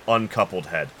uncoupled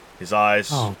head. His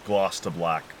eyes gloss to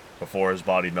black before his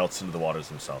body melts into the waters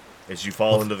himself. As you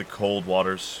fall into the cold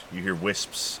waters, you hear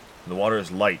wisps, and the water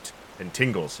is light and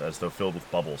tingles as though filled with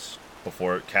bubbles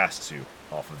before it casts you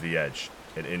off of the edge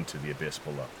and into the abyss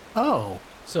below. Oh.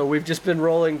 So we've just been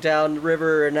rolling down the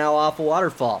river and now off a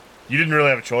waterfall. You didn't really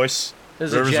have a choice. This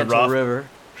is Rivers a are gentle rough.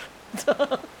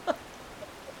 river.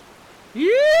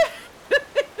 Yeah.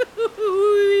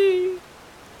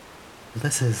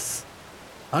 This is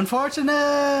unfortunate.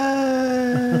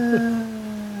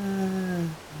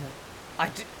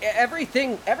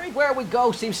 Everywhere we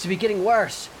go seems to be getting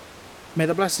worse. May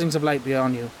the blessings of light be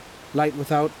on you, light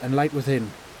without and light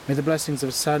within. May the blessings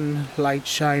of sun, light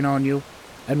shine on you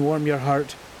and warm your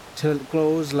heart till it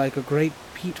glows like a great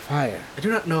peat fire. I do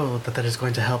not know that is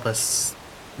going to help us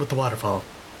with the waterfall.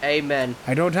 Amen.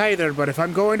 I don't either, but if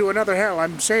I'm going to another hell,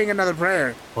 I'm saying another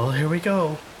prayer. Well, here we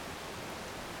go.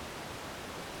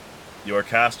 You are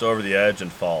cast over the edge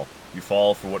and fall. You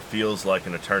fall for what feels like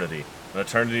an eternity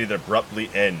that abruptly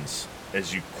ends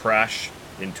as you crash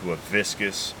into a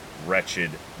viscous,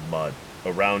 wretched mud.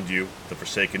 Around you, the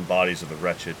forsaken bodies of the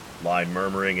wretched lie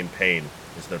murmuring in pain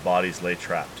as their bodies lay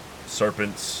trapped.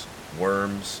 Serpents,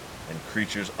 worms, and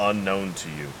creatures unknown to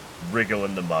you wriggle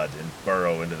in the mud and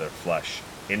burrow into their flesh,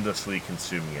 endlessly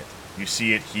consuming it. You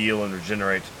see it heal and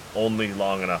regenerate only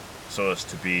long enough so as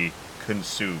to be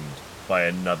consumed by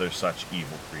another such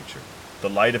evil creature. The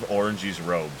light of Orangey's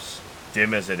robes,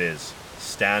 dim as it is,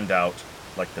 stand out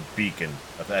like the beacon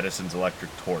of Edison's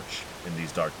electric torch in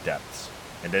these dark depths.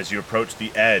 And as you approach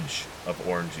the edge of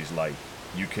Orangey's light,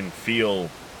 you can feel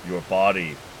your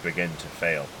body begin to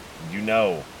fail. You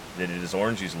know that it is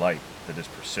Orangey's light that is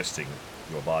persisting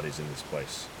your bodies in this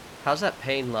place. How's that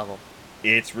pain level?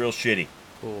 It's real shitty.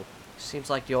 Cool. Seems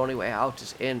like the only way out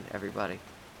is in, everybody.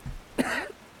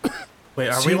 Wait,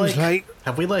 are we Seems like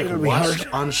have we like it'll be washed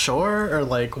hard. on shore or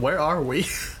like where are we?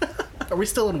 Are we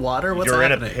still in water? What's You're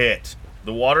happening? in a pit.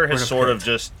 The water We're in has a sort of pit.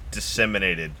 just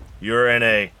disseminated. You're in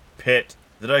a pit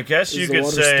that I guess you the could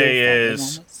water still say falling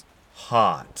is on us?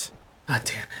 hot. God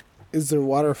damn it. Is there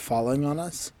water falling on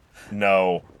us?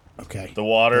 No. Okay. The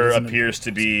water That isn't appears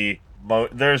to be...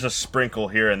 there's a sprinkle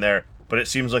here and there, but it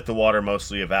seems like the water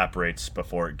mostly evaporates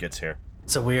before it gets here.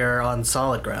 So we are on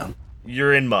solid ground.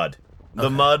 You're in mud. The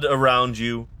mud around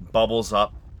you bubbles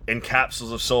up, and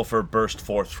capsules of sulfur burst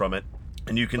forth from it.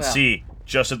 And you can Well. see,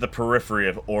 just at the periphery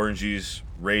of Orangey's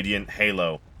radiant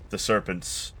halo, the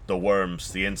serpents, the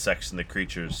worms, the insects, and the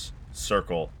creatures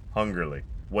circle hungrily,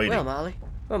 waiting.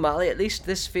 Well, Molly, at least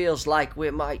this feels like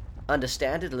we might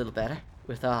understand it a little better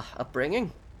with our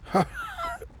upbringing.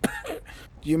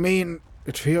 You mean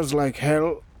it feels like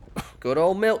hell? Good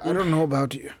old I Milton. don't know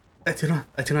about you. I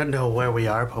do not know where we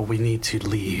are, but we need to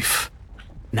leave.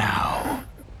 Now.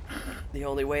 The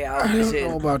only way out I is don't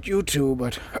know in. about you two,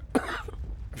 but I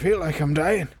feel like I'm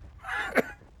dying.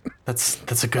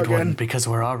 That's a good Again. one because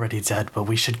we're already dead, but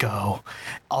we should go.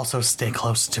 Also stay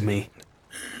close to me.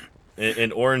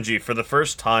 In Orangey, for the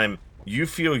first time, you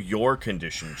feel your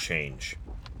condition change.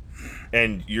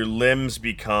 And your limbs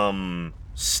become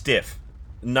stiff.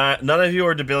 None of you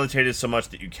are debilitated so much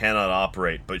that you cannot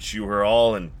operate, but you are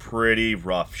all in pretty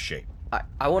rough shape.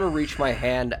 I want to reach my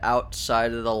hand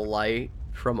outside of the light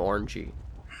from Orangey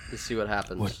to see what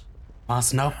happens. What?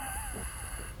 Moss, no?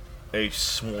 A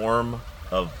swarm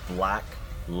of black,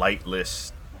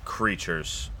 lightless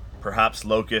creatures. Perhaps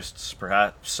locusts,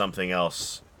 perhaps something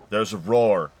else. There's a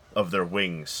roar of their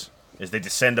wings as they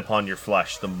descend upon your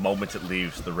flesh the moment it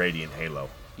leaves the radiant halo.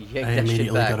 Yank I that shit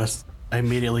immediately back. I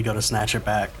immediately go to snatch it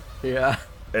back. Yeah.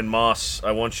 And Moss,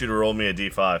 I want you to roll me a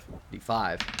d5.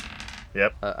 D5.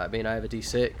 Yep. I mean, I have a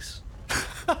D6.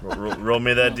 Roll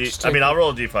me that d. just I take mean, it. I'll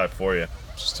roll a d5 for you.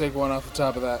 Just take one off the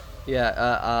top of that.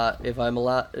 Yeah, if I'm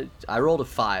allowed... I rolled a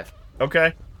 5.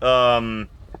 Okay. Do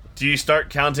you start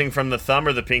counting from the thumb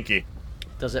or the pinky?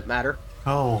 Does it matter?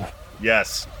 Oh.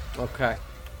 Yes. Okay.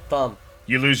 Thumb.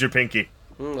 You lose your pinky.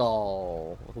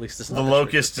 Oh, at least it's not The a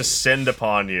locusts trigger. descend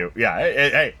upon you. Yeah,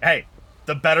 hey.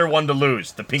 The better one to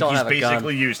lose. The pinky's have a gun.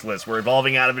 basically useless. We're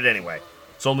evolving out of it anyway.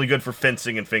 It's only good for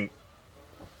fencing and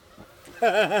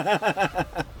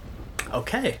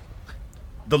Okay.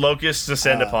 The locusts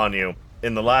descend upon you.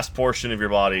 In the last portion of your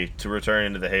body to return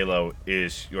into the halo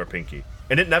is your pinky.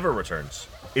 And it never returns.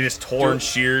 It is torn,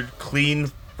 sheared,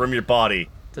 clean from your body.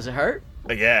 Does it hurt?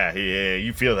 Yeah,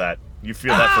 you feel that. You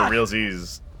feel that for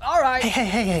realsies. All right.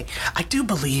 Hey. I do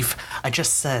believe I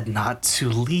just said not to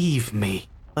leave me.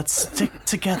 Let's stick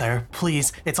together,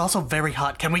 please. It's also very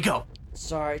hot. Can we go?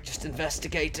 Sorry, just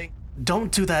investigating.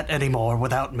 Don't do that anymore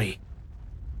without me.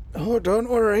 Oh, don't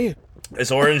worry.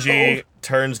 As Orangey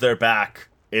turns their back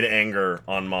in anger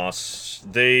on Moss,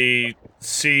 they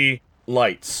see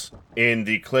lights in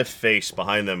the cliff face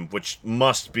behind them, which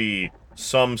must be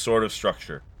some sort of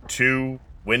structure. 2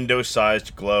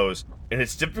 window-sized glows, and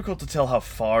it's difficult to tell how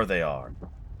far they are,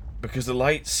 because the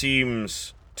light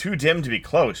seems too dim to be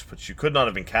close, but you could not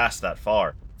have been cast that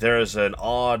far. There is an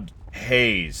odd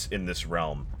haze in this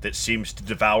realm that seems to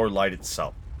devour light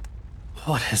itself.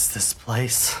 What is this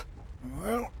place?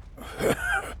 Well,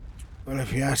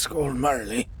 if you ask old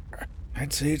Marley,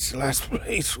 I'd say it's the last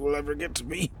place we'll ever get to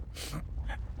be.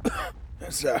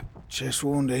 This chest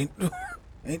wound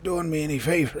ain't doing me any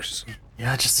favors.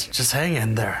 Yeah, just hang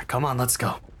in there. Come on, let's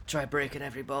go. Try breaking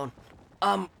every bone.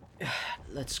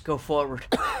 Let's go forward.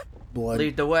 Blood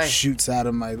Lead the way. shoots out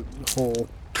of my hole.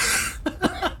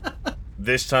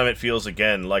 This time it feels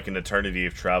again like an eternity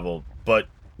of travel, but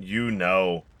you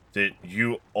know that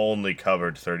you only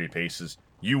covered 30 paces.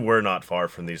 You were not far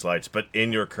from these lights, but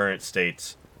in your current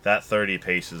states, that 30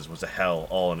 paces was a hell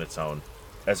all on its own.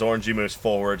 As Orangey moves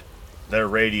forward, their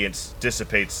radiance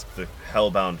dissipates the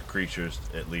hellbound creatures,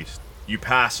 at least. You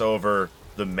pass over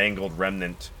the mangled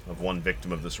remnant of one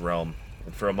victim of this realm,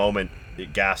 and for a moment,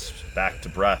 it gasps back to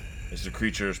breath as the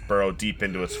creatures burrow deep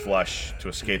into its flesh to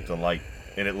escape the light,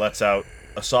 and it lets out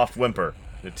a soft whimper.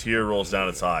 A tear rolls down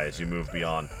its eye as you move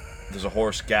beyond. There's a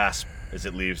hoarse gasp as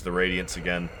it leaves the radiance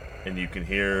again, and you can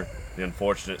hear the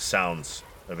unfortunate sounds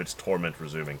of its torment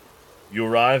resuming. You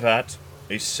arrive at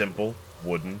a simple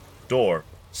wooden door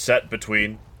set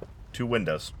between 2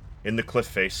 windows in the cliff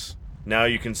face. Now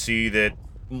you can see that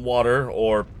water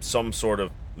or some sort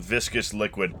of viscous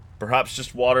liquid, perhaps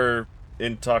just water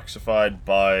intoxified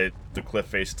by the cliff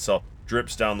face itself,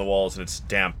 drips down the walls, and it's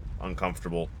damp,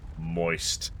 uncomfortable,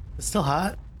 moist. It's still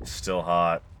hot. It's still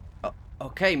hot.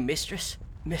 Okay, mistress.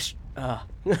 Lead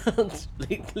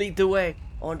the way,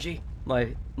 Orangey.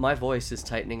 My voice is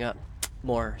tightening up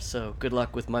more, so good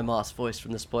luck with my Moss voice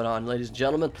from this point on, ladies and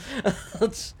gentlemen.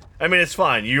 I mean, it's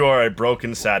fine. You are a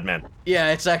broken, sad man.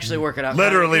 Yeah, it's actually working out.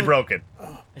 Literally broken.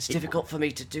 It's difficult for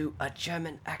me to do a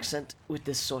German accent with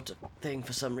this sort of thing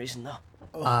for some reason, though.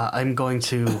 I'm going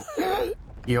to...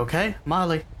 You okay?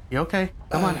 Molly, you okay?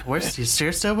 Come on,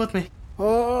 you're still with me.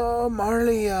 Oh,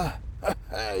 Marley,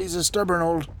 he's a stubborn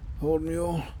old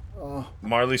mule.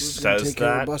 Marley Who's gonna says take care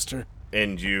of that, Buster?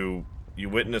 and you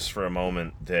witness for a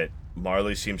moment that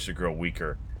Marley seems to grow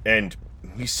weaker, and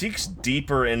he sinks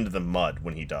deeper into the mud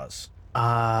when he does.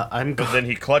 I'm But then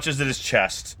he clutches at his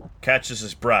chest, catches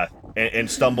his breath, and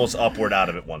stumbles upward out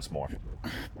of it once more.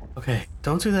 Okay,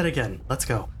 don't do that again. Let's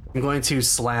go. I'm going to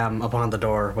slam upon the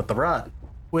door with the rod.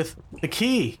 With the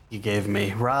key you gave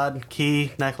me. Rod,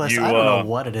 key, necklace. I don't know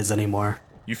what it is anymore.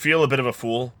 You feel a bit of a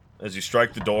fool as you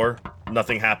strike the door.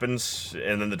 Nothing happens,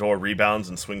 and then the door rebounds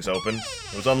and swings open.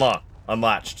 It was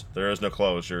unlatched. There is no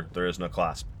closure. There is no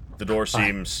clasp. The door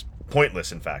seems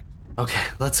pointless, in fact. Okay,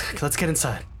 let's get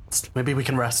inside. Maybe we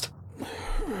can rest.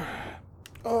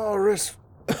 Oh, rest.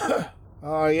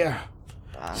 Oh, yeah.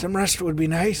 Some rest would be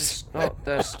nice. No,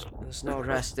 there's no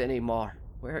rest anymore.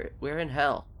 We're in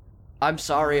hell. I'm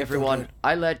sorry, everyone.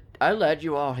 I led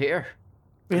you all here.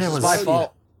 This is my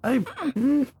fault. I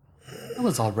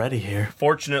was already here.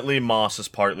 Fortunately, Moss is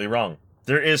partly wrong.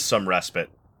 There is some respite.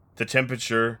 The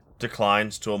temperature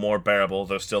declines to a more bearable,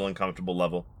 though still uncomfortable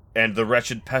level, and the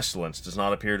wretched pestilence does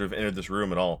not appear to have entered this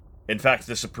room at all. In fact,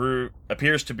 this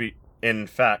appears to be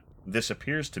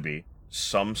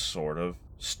some sort of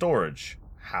storage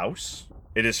house.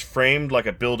 It is framed like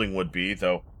a building would be,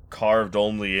 though carved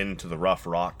only into the rough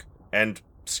rock, and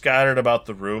scattered about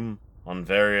the room on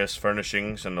various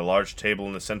furnishings and a large table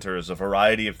in the center is a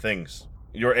variety of things.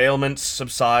 Your ailments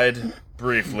subside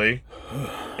briefly,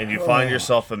 and you find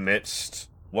yourself amidst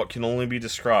what can only be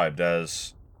described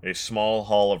as a small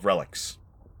hall of relics.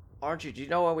 Archie, do you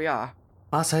know where we are?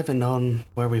 Moss, I haven't known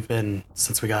where we've been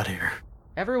since we got here.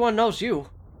 Everyone knows you.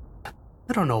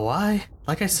 I don't know why.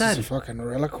 Like I This is a said, fucking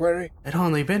reliquary. I'd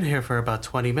only been here for about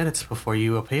 20 minutes before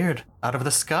you appeared out of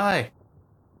the sky.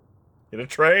 In a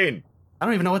train! I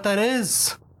don't even know what that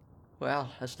is. Well,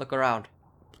 let's look around.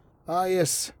 Ah,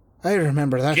 yes. I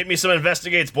remember that. Get me some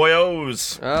investigates,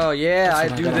 boyos. Oh yeah, That's I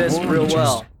what I do got this on real board,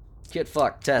 well. Get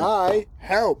fucked, 10. I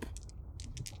help.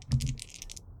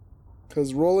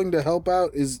 Because rolling to help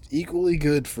out is equally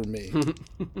good for me.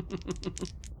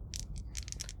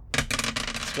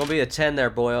 It's gonna be a 10 there,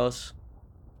 boyos.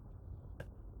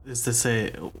 Is this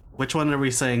which one are we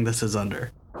saying this is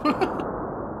under?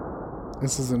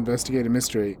 This is investigate a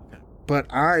mystery. But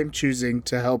I'm choosing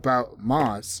to help out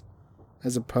Moss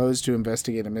as opposed to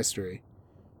investigate a mystery.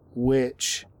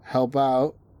 Which, help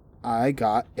out, I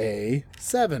got a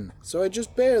 7. So I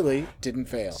just barely didn't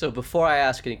fail. So before I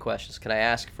ask any questions, can I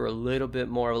ask for a little bit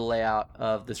more of a layout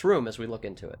of this room as we look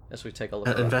into it, as we take a look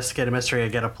at it? Investigate a mystery, I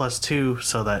get a +2,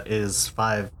 so that is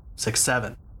 5, 6,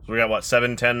 7. So we got what,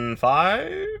 7, 10,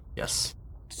 5? Yes.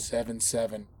 7,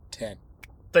 7, 10.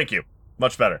 Thank you.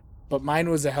 Much better. But mine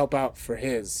was a help out for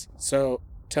his. So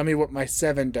tell me what my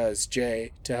 7 does,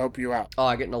 Jay, to help you out. Oh,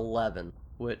 I get an 11,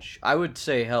 which I would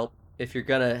say help. If you're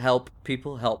gonna help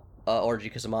people, help Orgy,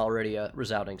 because I'm already a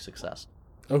resounding success.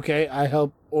 Okay, I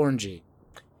help Orangey.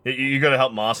 You gotta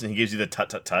help Moss, and he gives you the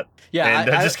tut-tut-tut. Yeah,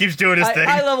 and just keeps doing his thing.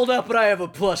 I leveled up, but I have a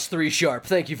 +3 sharp.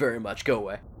 Thank you very much. Go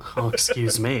away. Oh,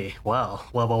 excuse me. Well.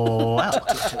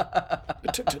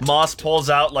 Moss pulls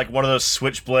out like one of those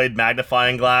switchblade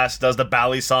magnifying glass, does the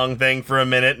Bally song thing for a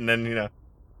minute, and then,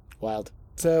 Wild.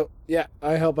 So, yeah,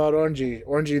 I help out Orangey.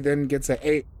 Orangey then gets an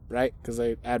 8, right? Because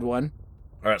I add 1.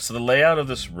 Alright, so the layout of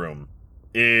this room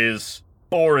is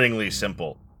boringly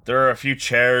simple. There are a few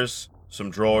chairs, some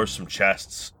drawers, some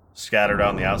chests scattered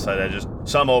on the outside edges,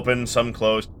 some open, some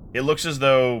closed. It looks as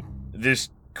though this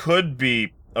could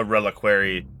be a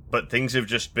reliquary, but things have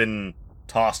just been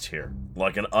tossed here,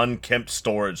 like an unkempt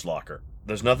storage locker.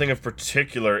 There's nothing of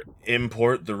particular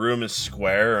import. The room is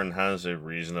square and has a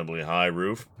reasonably high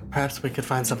roof. Perhaps we could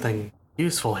find something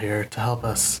useful here to help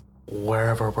us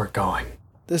wherever we're going.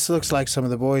 This looks like some of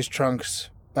the boys' trunks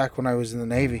back when I was in the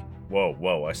Navy.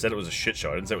 Whoa, I said it was a shit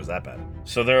show. I didn't say it was that bad.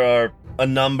 So there are a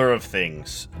number of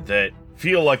things that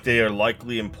feel like they are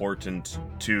likely important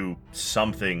to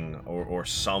something or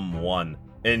someone.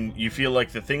 And you feel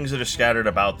like the things that are scattered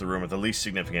about the room are the least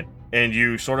significant. And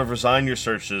you sort of resign your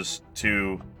searches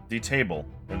to the table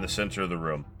in the center of the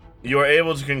room. You are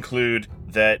able to conclude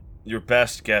that your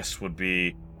best guess would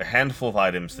be a handful of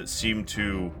items that seem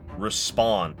to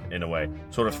respawn in a way,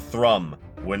 sort of thrum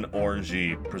when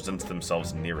Orangey presents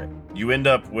themselves near it. You end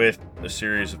up with a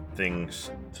series of things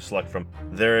to select from.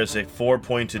 There is a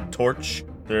 4-pointed torch.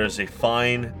 There is a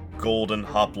fine golden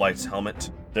hoplites helmet.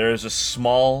 There is a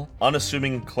small,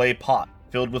 unassuming clay pot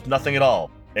filled with nothing at all,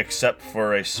 except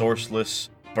for a sourceless,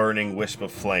 burning wisp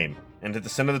of flame. And at the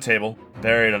center of the table,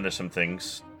 buried under some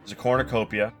things, is a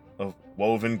cornucopia of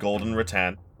woven golden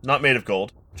rattan, not made of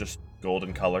gold, just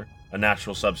golden color, a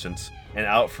natural substance, and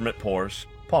out from it pours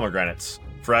pomegranates,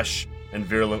 fresh and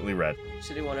virulently red.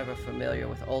 Is anyone ever familiar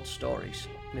with old stories,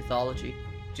 mythology?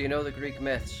 Do you know the Greek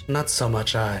myths? Not so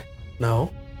much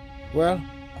No? Well,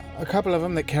 a couple of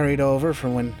them that carried over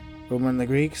from when the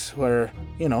Greeks were,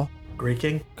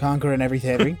 Greeking? conquering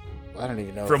everything. I don't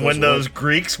even know. From when those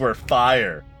Greeks were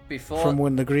fire. From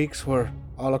when the Greeks were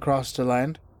all across the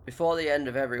land. Before the end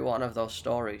of every one of those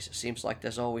stories, it seems like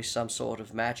there's always some sort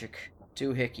of magic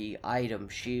doohickey, item,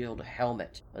 shield,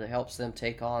 helmet that helps them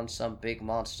take on some big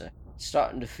monster. It's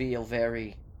starting to feel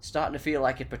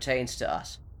like it pertains to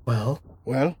us. Well,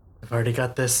 I've already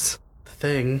got this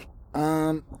thing.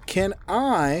 can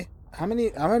I? How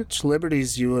much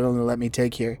liberties you willing to let me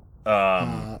take here?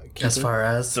 As far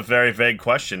It's as a very vague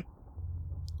question.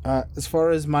 as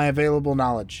far as my available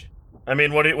knowledge. I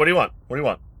mean, what do you want? What do you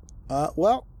want?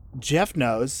 Well, Jeff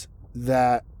knows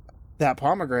that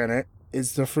pomegranate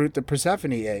is the fruit that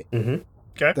Persephone ate. Mm-hmm.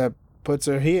 Okay. That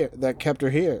kept her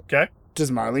here. Okay.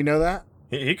 Does Marley know that?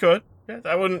 He could. Yeah,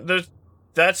 I wouldn't.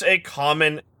 That's a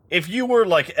common. If you were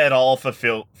like at all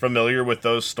familiar with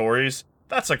those stories,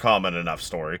 that's a common enough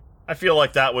story. I feel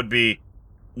like that would be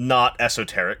not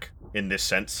esoteric in this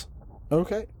sense.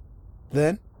 Okay.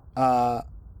 Then,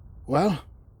 well,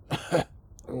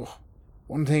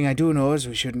 one thing I do know is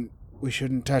we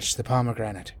shouldn't touch the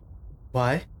pomegranate.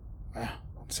 why?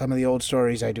 Some of the old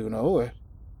stories I do know,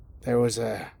 there was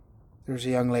a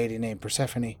young lady named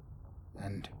Persephone,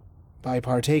 and by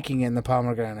partaking in the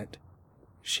pomegranate,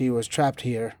 she was trapped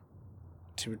here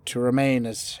to remain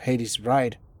as Hades'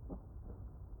 bride.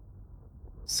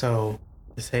 So,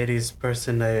 this Hades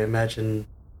person, I imagine,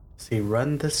 does he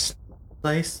run this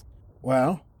place?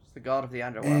 Well, It's the god of the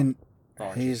underworld. and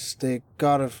Apologies. he's the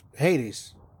god of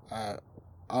Hades.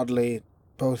 Oddly,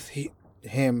 both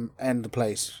him and the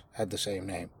place had the same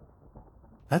name.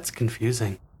 That's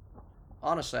confusing.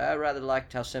 Honestly, I rather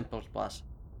liked how simple it was.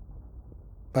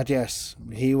 But yes,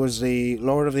 he was the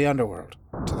Lord of the Underworld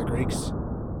to the Greeks.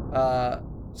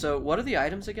 So what are the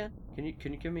items again? Can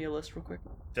you give me a list real quick?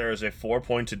 There is a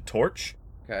 4-pointed torch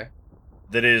Okay.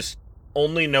 that is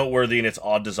only noteworthy in its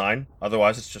odd design.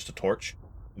 Otherwise, it's just a torch.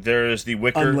 There is the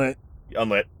wicker...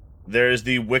 Unlit. There is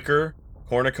the wicker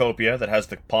cornucopia that has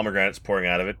the pomegranates pouring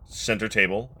out of it, center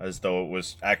table, as though it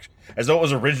was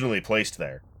originally placed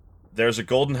there. There's a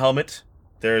golden helmet.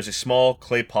 There is a small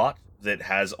clay pot that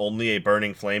has only a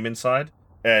burning flame inside.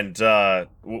 And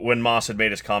when Moss had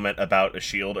made his comment about a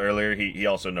shield earlier, he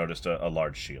also noticed a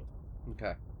large shield.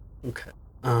 Okay. Okay.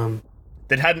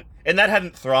 That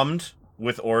hadn't thrummed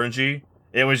with Orangey.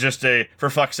 It was just for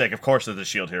fuck's sake, of course there's a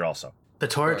shield here also. The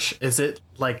torch, is it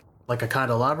like a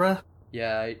candelabra?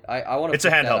 Yeah, I want to. It's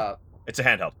a handheld. It's a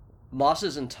handheld.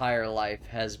 Moss's entire life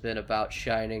has been about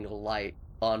shining light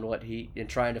on and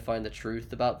trying to find the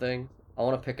truth about things. I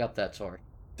want to pick up that torch.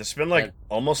 There's been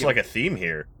almost like a theme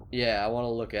here. Yeah, I want to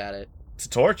look at it. It's a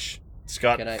torch. It's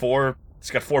got four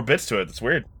bits to it. That's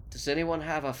weird. Does anyone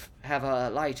have a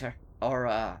lighter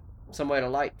or some way to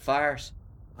light fires?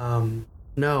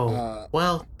 No.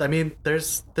 Well, I mean,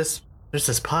 there's this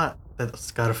pot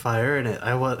that's got a fire in it.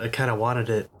 I kind of wanted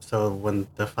it so when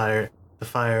the fire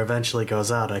eventually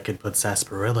goes out, I could put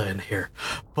sarsaparilla in here.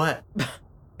 But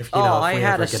if I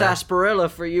had a sarsaparilla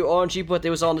for you, Orangey, but it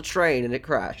was on the train and it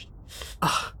crashed.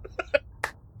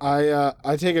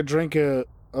 I take a drink of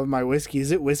my whiskey.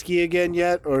 Is it whiskey again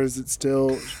yet, or is it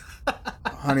still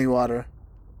honey water?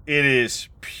 It is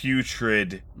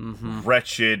putrid,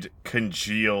 wretched,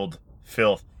 congealed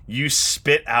filth. You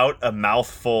spit out a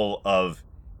mouthful of...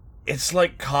 It's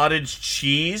like cottage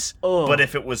cheese, but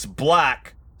if it was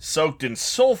black, soaked in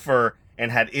sulfur,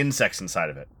 and had insects inside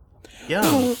of it.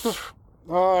 Yeah.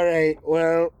 All right,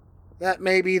 well, that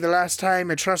may be the last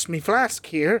time I trust me flask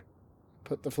here.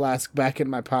 Put the flask back in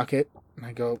my pocket, and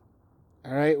I go,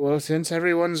 all right, well, since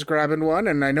everyone's grabbing one,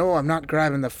 and I know I'm not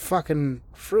grabbing the fucking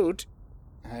fruit,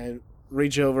 I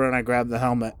reach over and I grab the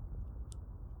helmet.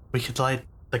 We could light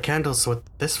the candles with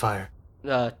this fire.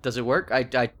 Does it work?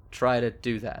 I try to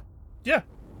do that. Yeah.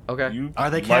 Okay. Are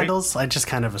they candles? I just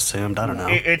kind of assumed. I don't know.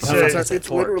 It's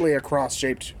literally a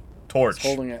cross-shaped torch. He's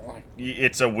holding it like...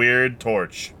 It's a weird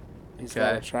torch. He's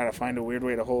trying to find a weird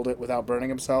way to hold it without burning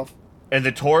himself. And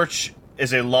the torch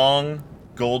is a long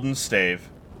golden stave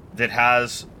that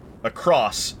has a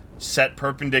cross set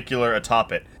perpendicular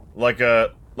atop it, like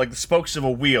the spokes of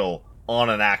a wheel on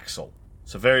an axle.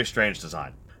 It's a very strange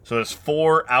design. So there's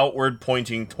 4 outward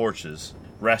pointing torches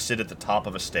rested at the top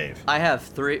of a stave. I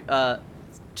have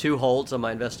 2 holds on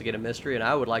my investigative mystery, and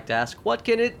I would like to ask, what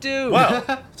can it do?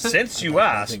 Well, since you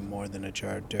asked, Nothing more than a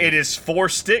jar of dirt. it is 4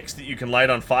 sticks that you can light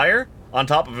on fire, on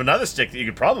top of another stick that you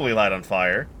could probably light on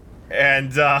fire,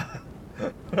 and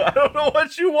I don't know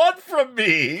what you want from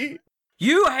me.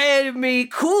 You handed me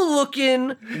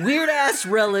cool-looking, weird-ass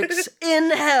relics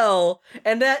in hell,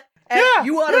 and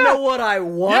you want to know what I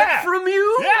want from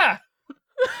you? Yeah.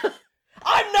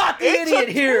 I'm not the It's idiot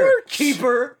a here, torch.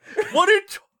 keeper. What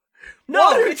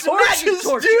No, do it's a magic torches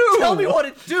torch. do? Tell me what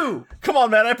it do. Come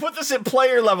on, man. I put this at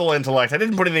player level intellect. I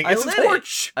didn't put anything. It's a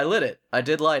torch. I lit it. I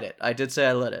did light it. I did say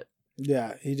I lit it.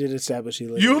 Yeah, he did establish he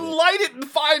lit You it. light it and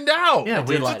find out. Yeah,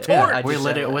 we did light lit it. Yeah, I We just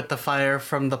lit said it that. with the fire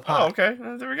from the Oh, pot. okay.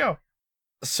 There we go.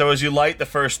 So as you light the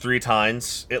first 3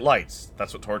 times, it lights.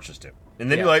 That's what torches do. And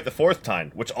then you light the 4th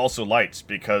time, which also lights,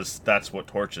 because that's what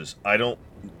torches.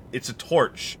 It's a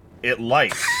torch. It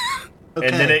lights. Okay.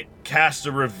 And then it casts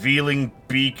a revealing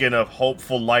beacon of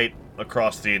hopeful light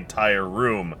across the entire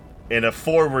room in a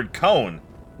forward cone,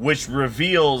 which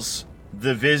reveals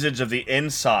the visage of the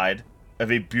inside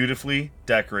of a beautifully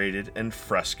decorated and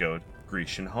frescoed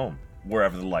Grecian home,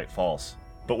 wherever the light falls.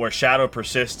 But where shadow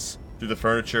persists through the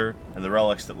furniture and the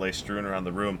relics that lay strewn around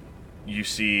the room, you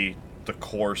see the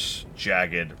coarse,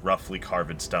 jagged, roughly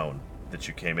carved stone that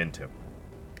you came into.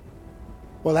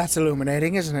 Well, that's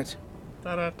illuminating, isn't it?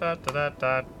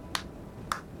 Da-da-da-da-da-da.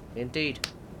 Indeed.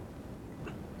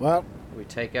 Well, We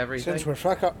take everything.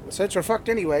 since we're fucked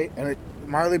anyway, and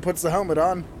Marley puts the helmet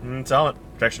on. Tell it.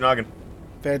 Protect your noggin.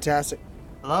 Fantastic.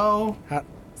 Hello? Ha-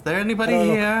 Is there anybody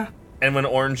Hello. here? And when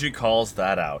Orangey calls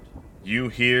that out, you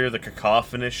hear the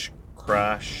cacophonous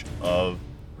crash of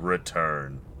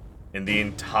return. And the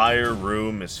entire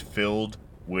room is filled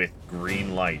with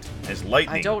green light as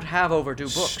lightning I don't have overdue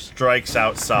books. strikes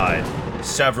outside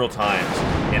several times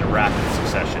in rapid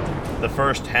succession. The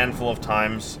first handful of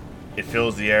times, it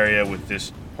fills the area with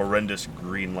this horrendous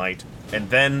green light. And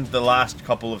then the last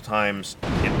couple of times,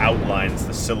 it outlines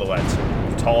the silhouette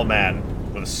of a tall man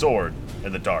with a sword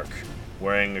in the dark,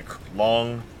 wearing a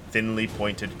long, thinly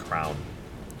pointed crown.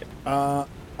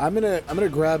 I I'm gonna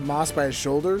grab Moss by his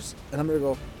shoulders, and I'm gonna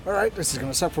go, all right, this is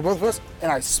gonna suck for both of us.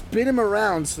 And I spin him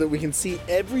around so that we can see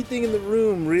everything in the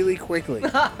room really quickly.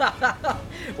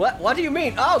 What do you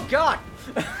mean? Oh, God!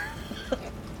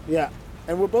 Yeah.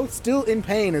 And we're both still in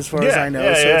pain as far as I know,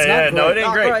 yeah, so yeah, it's yeah. not No, it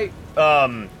great. ain't Not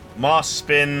great. Moss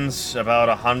spins about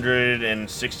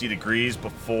 160 degrees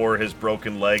before his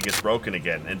broken leg is broken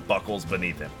again and buckles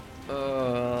beneath him.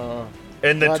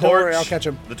 And the Don't torch, worry, I'll catch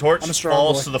him. The torch I'm a strong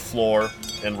falls boy. to the floor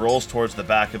and rolls towards the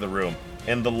back of the room,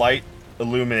 and the light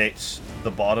illuminates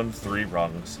the bottom 3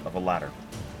 rungs of a ladder.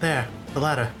 There, the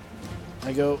ladder.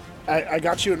 I go, I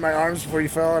got you in my arms before you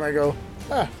fell, and I go,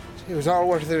 it was all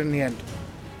worth it in the end.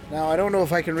 Now, I don't know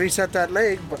if I can reset that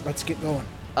leg, but let's get going.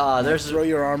 Throw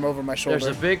your arm over my shoulder.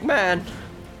 There's a big man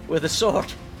with a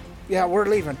sword. Yeah, we're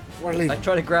leaving. We're leaving. I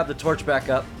try to grab the torch back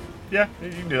up. Yeah, you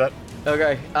can do that.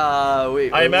 Okay,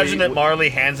 I imagine that Marley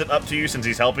hands it up to you since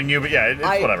he's helping you, but yeah,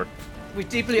 it's whatever. We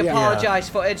deeply Yeah. apologize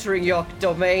for entering your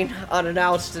domain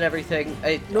unannounced and everything.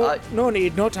 No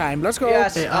need, no time. Let's go.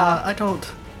 Yes. Hey, I don't.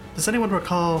 Does anyone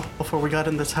recall before we got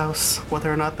in this house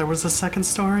whether or not there was a second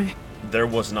story? There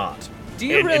was not. Do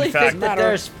you in really fact, think that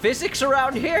there's physics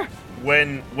around here?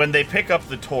 When they pick up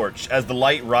the torch, as the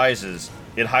light rises,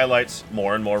 it highlights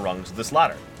more and more rungs of this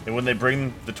ladder. And when they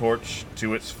bring the torch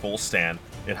to its full stand,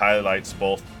 it highlights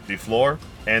both the floor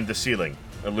and the ceiling,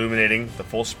 illuminating the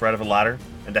full spread of a ladder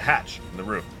and a hatch in the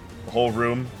roof. The whole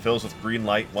room fills with green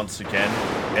light once again,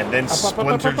 and then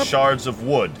splintered shards of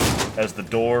wood as the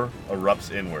door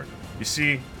erupts inward. You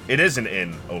see, it is an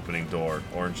inn opening door,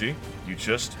 Orangey. You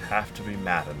just have to be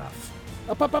mad enough.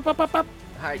 Up.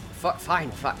 Alright,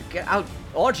 fine. Get out.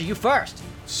 Orgy, you first.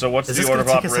 So what's Is the this order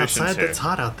gonna of take us operations outside? here? It's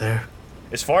hot out there.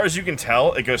 As far as you can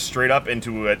tell, it goes straight up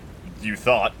into what you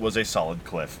thought was a solid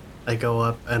cliff. I go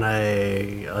up and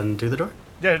I undo the door.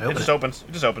 Yeah, I it open just it. opens.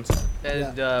 It just opens.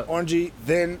 And, Orangey,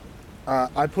 then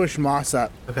I push Moss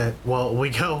up. Okay, well, we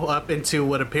go up into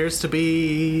what appears to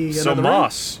be So another room,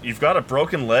 Moss, you've got a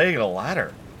broken leg and a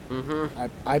ladder.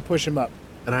 I push him up.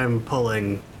 and I'm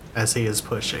pulling as he is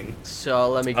pushing. so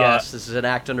let me guess, this is an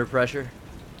act under pressure?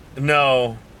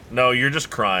 No, you're just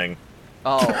crying.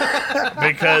 Oh,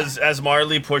 Because as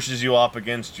Marley pushes you up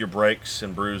against your breaks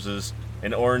and bruises,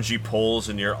 and Orangey pulls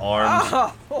and your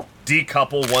arms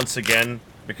decouple once again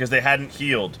because they hadn't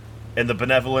healed, and the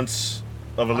benevolence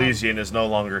of Elysian is no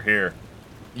longer here.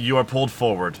 You are pulled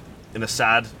forward in a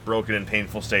sad, broken, and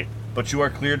painful state, but you are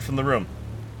cleared from the room.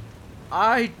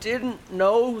 I didn't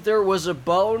know there was a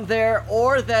bone there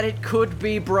or that it could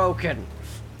be broken.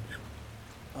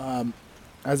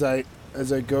 As I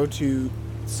go to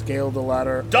scale the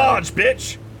ladder, Dodge,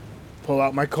 bitch! pull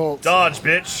out my Colt. Dodge,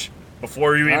 bitch!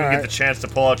 Before you even get Alright. the chance to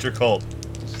pull out your Colt.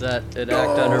 Is that an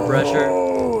act under pressure?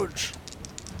 Dodge!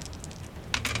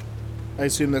 I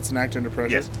assume that's an act under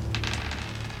pressure. Yes.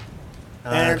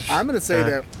 And I'm going to say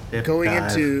that going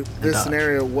dive, into and this dodge.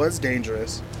 scenario was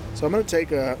dangerous. So I'm going to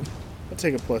take a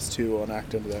 +2 on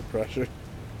act under that pressure.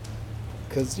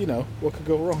 Because, what could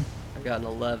go wrong? I got an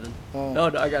 11. Oh. No,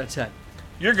 I got a 10.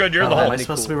 You're good, you're in the Am hole. I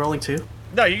supposed to be rolling too?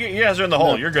 No, you guys are in the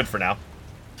hole. No. You're good for now.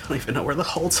 I don't even know where the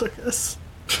hole took us.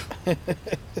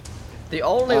 The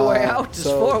only way out is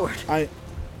forward. I'm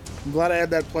glad I had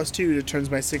that +2. It turns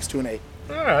my 6 to an 8.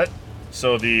 Alright.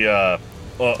 So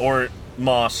or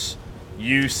Moss,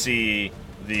 you see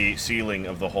the ceiling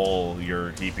of the hole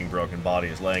your heaping broken body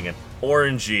is laying in.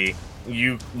 Orangey,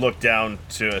 you look down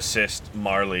to assist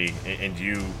Marley, and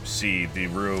you see the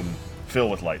room fill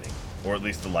with lightning, or at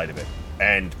least the light of it.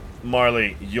 And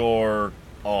Marley, your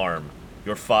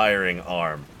firing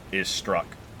arm, is struck.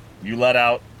 You let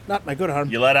out Not my good arm.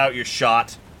 your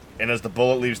shot, and as the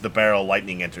bullet leaves the barrel,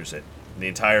 lightning enters it, and the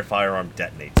entire firearm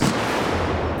detonates,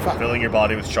 Fuck. filling your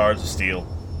body with shards of steel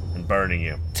and burning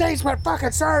you. Change my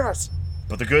fucking service!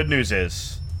 But the good news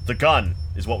is, the gun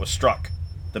is what was struck.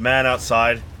 The man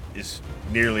outside is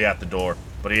nearly at the door,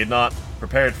 but he had not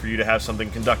prepared for you to have something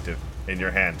conductive in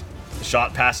your hand. The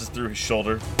shot passes through his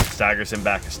shoulder, staggers him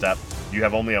back a step. You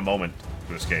have only a moment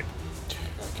to escape.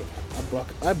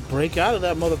 I break out of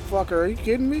that motherfucker. Are you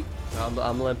kidding me?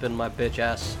 I'm limping my bitch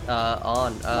ass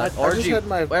on. I just Orgy, had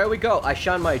my- where we go? I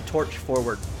shine my torch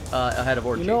forward ahead of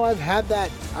Orgy. I've had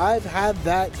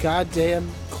that goddamn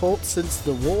Colt since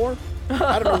the war.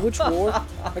 I don't know which war.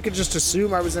 I could just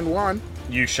assume I was in one.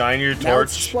 You shine your Now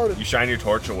it's torch. exploded. You shine your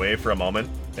torch away for a moment,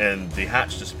 and the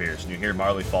hatch disappears, and you hear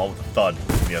Marley fall with a thud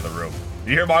in the other room.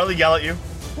 You hear Marley yell at you,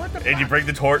 and you bring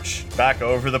the torch back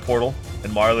over the portal,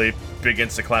 and Marley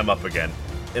begins to climb up again.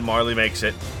 And Marley makes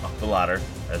it up the ladder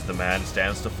as the man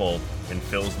stands to full and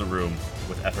fills the room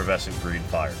with effervescent green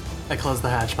fire. I close the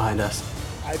hatch behind us.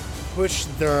 I push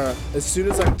as soon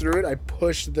as I'm through it, I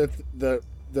push the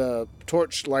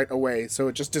torch light away, so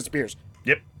it just disappears.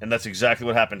 Yep, and that's exactly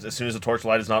what happens. As soon as the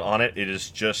torchlight is not on it, it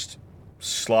is just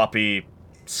sloppy,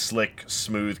 slick,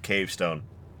 smooth cave stone.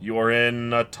 You are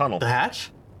in a tunnel. The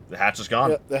hatch? The hatch is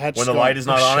gone. The hatch when is the gone. light is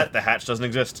not Oh, on shit. it, the hatch doesn't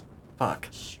exist. Fuck.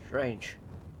 Strange.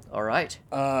 All right.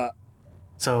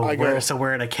 So I go-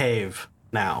 we're in a cave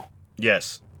now.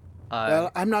 Yes.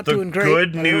 Well, I'm not The doing great.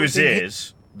 good but I don't news think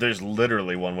is, there's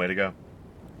literally one way to go.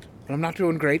 I'm not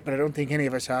doing great, but I don't think any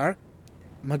of us are.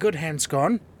 My good hand's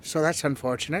gone, so that's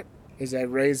unfortunate. As I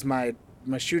raise my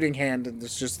shooting hand, and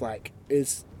it's just like,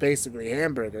 it's basically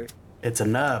hamburger. It's a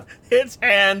nub. It's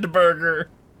Handburger.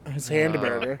 It's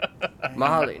hamburger.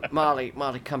 Molly,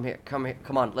 come here. Come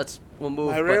on, we'll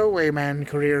move. My but- railwayman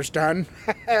career's done.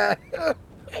 If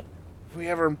we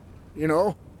ever,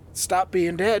 stop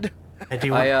being dead. Hey, do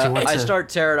you want I to... start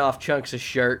tearing off chunks of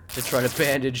shirt to try to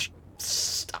bandage.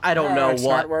 I don't know It's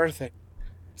what. not worth it.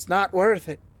 It's not worth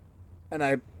it. And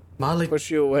I Molly, push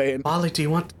you away, and Molly, do you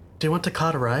want to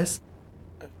cauterize?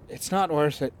 it's not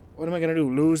worth it. What am I gonna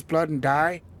do? Lose blood and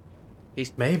die?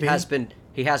 Maybe.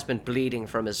 He has been bleeding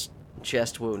from his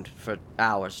chest wound for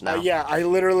hours now. Yeah, I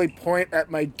literally point at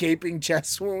my gaping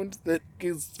chest wound that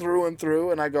goes through and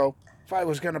through, and I go, if I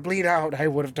was gonna bleed out, I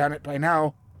would have done it by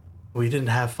now. We didn't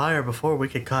have fire before. We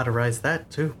could cauterize that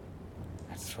too.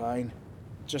 That's fine.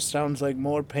 Just sounds like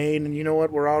more pain, and you know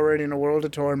what? We're already in a world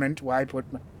of torment. Why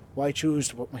choose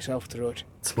to put myself through it?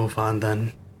 Let's move on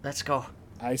then. Let's go.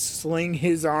 I sling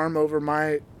his arm over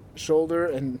my shoulder,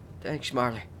 and Thanks,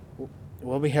 Marley.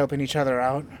 we'll be helping each other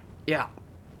out. Yeah.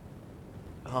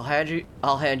 I'll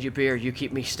hand you beer. You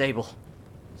keep me stable.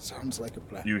 Sounds like a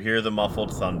plan. You hear the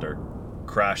muffled thunder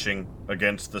crashing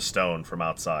against the stone from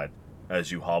outside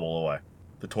as you hobble away.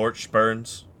 The torch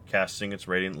burns, casting its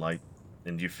radiant light,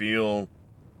 and you feel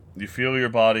your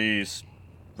bodies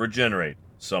regenerate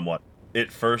somewhat.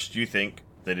 At first you think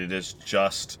that it is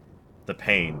just the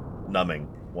pain numbing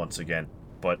once again,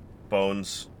 but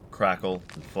bones crackle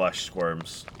and flesh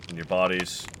squirms, and your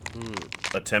bodies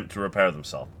attempt to repair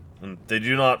themselves. And they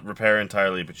do not repair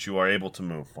entirely, but you are able to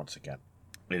move once again.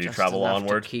 And you Just travel enough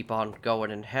onward. to keep on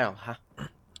going in hell, huh?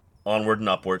 Onward and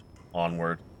upward,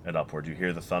 onward and upward. You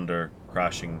hear the thunder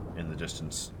crashing in the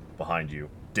distance behind you,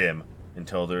 dim,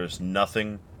 until there's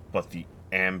nothing but the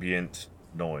ambient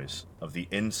noise of the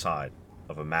inside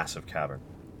of a massive cavern.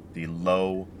 The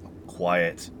low,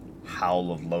 quiet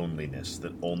howl of loneliness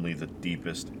that only the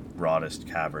deepest, broadest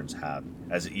caverns have,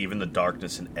 as even the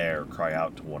darkness and air cry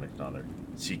out to one another,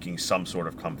 seeking some sort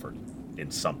of comfort in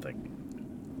something.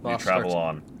 You travel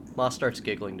on. Moss starts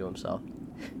giggling to himself.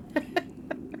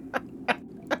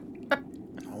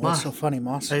 What's so funny,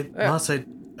 Moss? Moss, I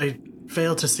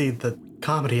fail to see the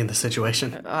comedy in the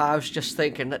situation. I was just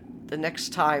thinking that the next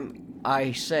time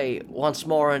I say once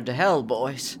more into hell,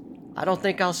 boys, I don't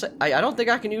think I'll say. I don't think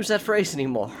I can use that phrase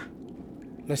anymore.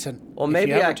 Listen. Well, if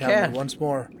maybe you ever I tell can. Me once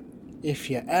more. If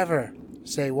you ever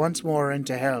say once more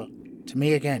into hell to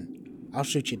me again, I'll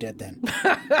shoot you dead then.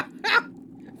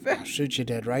 I'll shoot you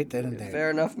dead right then and there. Fair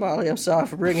enough, Molly. I'm sorry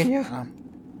for bringing you.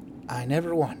 I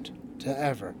never want to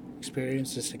ever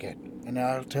experience this again. And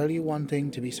I'll tell you one thing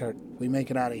to be certain. We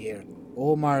make it out of here.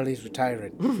 Old Marley's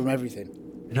retiring from everything.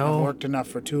 I've No, worked enough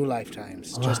for 2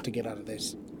 lifetimes just to get out of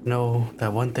this. no,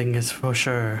 that one thing is for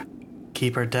sure.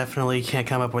 Keeper definitely can't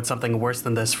come up with something worse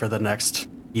than this for the next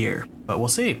year, but we'll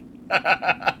see.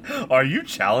 Are you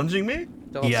challenging me?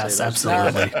 Don't Yes, say those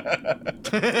absolutely.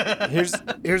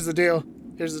 Here's the deal.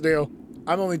 Here's the deal.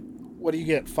 I'm only, what do you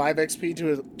get? 5 XP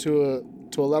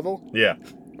to a level? Yeah.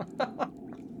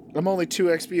 I'm only 2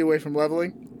 XP away from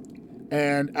leveling.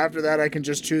 And after that, I can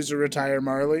just choose to retire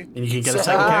Marley. And you can get a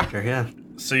second character, yeah.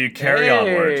 So you carry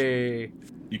onward. Hey.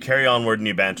 You carry onward and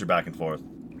you banter back and forth,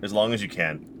 as long as you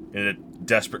can, in a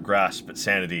desperate grasp at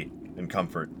sanity and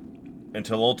comfort,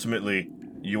 until ultimately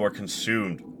you are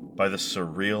consumed by the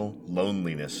surreal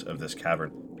loneliness of this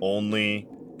cavern, only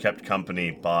kept company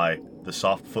by the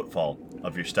soft footfall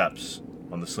of your steps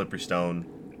on the slippery stone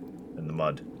and the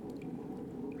mud.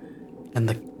 And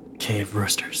the cave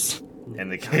roosters.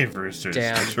 And the cave roosters.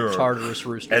 Damn, sure. Tartarus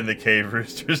rooster. And the cave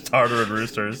roosters, Tartar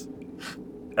roosters.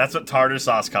 That's what tartar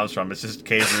sauce comes from. It's just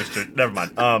cave rooster. Never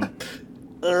mind.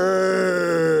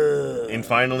 And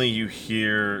finally, you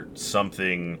hear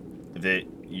something that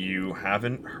you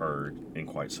haven't heard in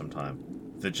quite some time.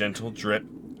 The gentle drip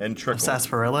and trickle.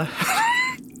 Sarsaparilla.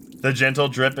 The gentle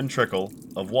drip and trickle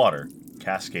of water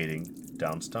cascading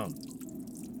down stone.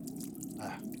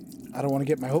 I don't want to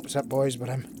get my hopes up, boys, but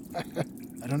I'm...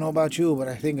 I don't know about you, but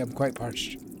I think I'm quite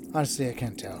parched. Honestly, I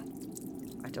can't tell.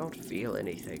 I don't feel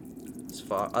anything. as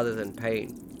far other than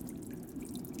pain.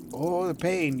 Oh, the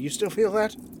pain. You still feel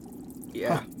that?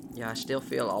 Yeah, Huh. yeah, I still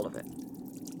feel all of it.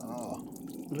 Oh,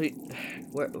 Lead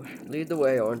the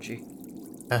way, Orangey.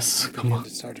 Yes, I come begin on. to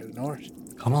start to ignore it.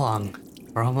 Come along.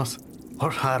 We're almost.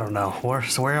 I don't know.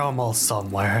 We're almost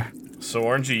somewhere. So,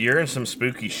 Orangey, you're in some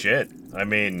spooky shit. I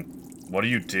mean, what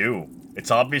do?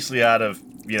 It's obviously out of,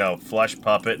 Flesh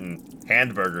Puppet and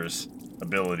Handburger's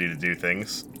ability to do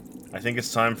things. I think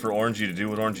it's time for Orangey to do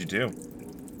what Orangey do.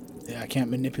 Yeah, I can't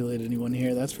manipulate anyone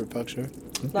here, that's for sure.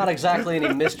 Not exactly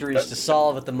any mysteries to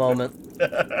solve at the moment.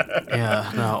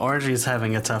 Yeah, no, Orangey's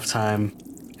having a tough time.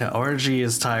 Yeah, Orangey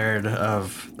is tired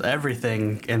of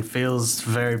everything and feels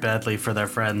very badly for their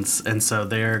friends, and so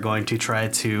they're going to try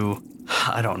to,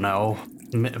 I don't know,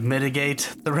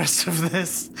 mitigate the rest of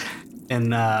this.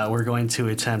 And we're going to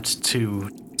attempt to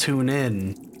tune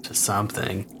in to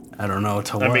something. I don't know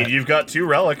to what. I mean, you've got 2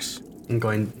 relics. I've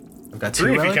got 2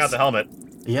 3 if relics. you count the helmet.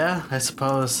 Yeah, I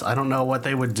suppose. I don't know what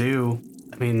they would do.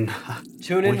 I mean,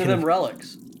 Tune we into can- them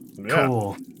relics. Yeah.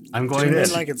 cool. I'm going Tune in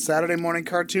to like it's Saturday morning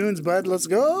cartoons, bud. Let's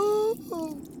go.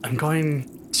 I'm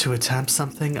going to attempt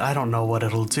something. I don't know what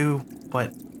it'll do,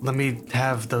 but let me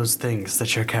have those things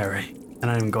that you're carrying. And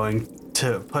I'm going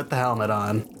to put the helmet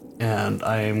on, and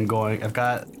I've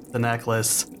got the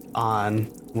necklace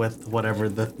on with whatever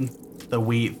the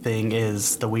wheat thing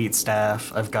is, the wheat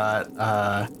staff. I've got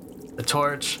the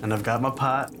torch, and I've got my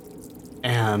pot.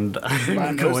 And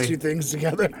I'm Combine those 2 things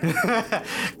together.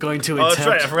 going to Oh, attempt.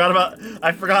 that's right.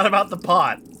 I forgot about the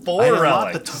pot. 4 I lit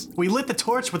relics. we lit the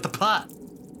torch with the pot.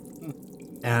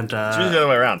 And It's usually the other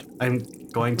way around. I'm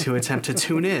going to attempt to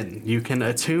tune in. You can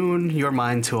attune your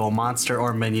mind to a monster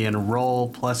or minion. Roll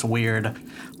plus weird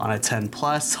on a 10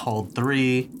 plus. Hold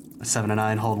 3. A 7 and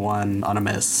 9. Hold 1 on a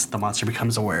miss. The monster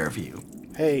becomes aware of you.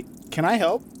 Hey, can I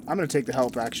help? I'm gonna take the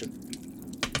help action.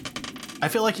 I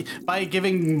feel like by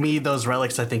giving me those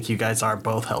relics, I think you guys are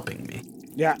both helping me.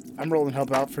 Yeah, I'm rolling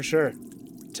help out for sure.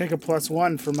 Take a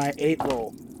 +1 for my 8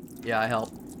 roll. Yeah, I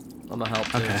help. I'm a help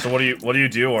too. Okay. So what do you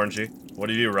do, Orangey? What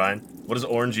do you do, Ryan? What does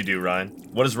Orangey do, Ryan?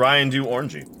 What does Ryan do,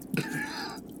 Orangey?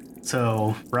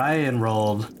 So Ryan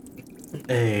rolled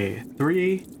a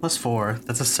 3 plus 4.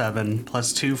 That's a 7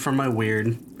 plus 2 from my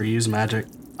weird for use magic.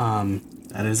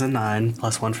 That is a 9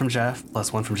 plus 1 from Jeff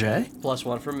plus 1 from Jay.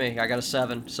 +1 from me. I got a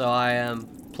 7, so I am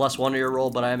 +1 to your roll,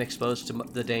 but I am exposed to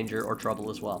the danger or trouble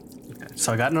as well. Okay.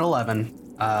 So I got an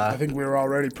 11. I think we were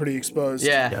already pretty exposed.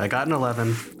 Yeah. Yeah, I got an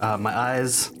 11. My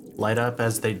eyes light up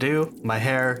as they do. My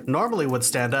hair normally would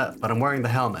stand up, but I'm wearing the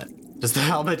helmet. Does the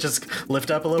helmet just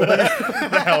lift up a little bit?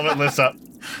 The helmet lifts up.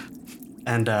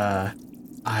 And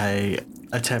I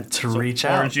attempt to reach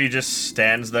out. Orangey just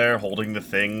stands there holding the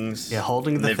things. Yeah,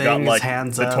 holding And the they've things, got like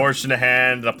hands the up. torch in a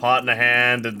hand, the pot in a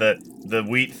hand, and the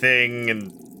wheat thing,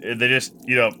 and they just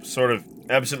sort of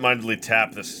absentmindedly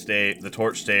tap the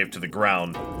torch stave to the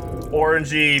ground.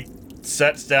 Orangey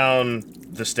sets down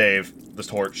the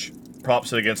torch,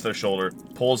 props it against their shoulder,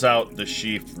 pulls out the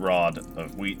sheath rod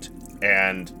of wheat,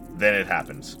 and then it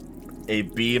happens. A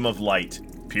beam of light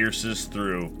pierces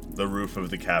through the roof of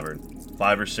the cavern,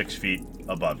 5 or 6 feet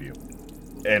above you,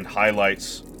 and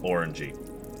highlights Orangey.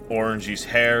 Orangey's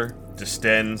hair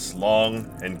distends long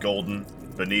and golden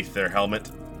beneath their helmet,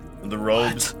 and the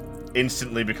robes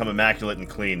instantly become immaculate and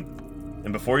clean.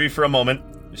 And before you for a moment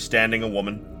is standing a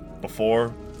woman,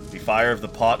 before the fire of the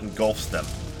pot engulfs them,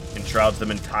 enshrouds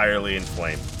them entirely in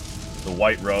flame. The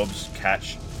white robes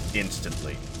catch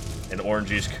instantly, and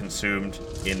Orangey is consumed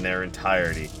in their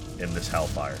entirety in this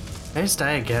hellfire. I just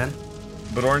die again.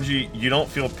 But Orangey, you don't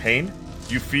feel pain.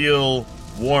 You feel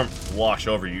warmth wash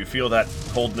over you. You feel that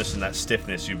coldness and that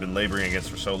stiffness you've been laboring against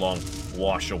for so long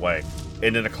wash away.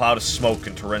 And in a cloud of smoke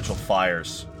and torrential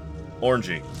fires,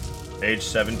 Orangey, age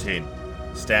 17,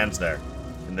 stands there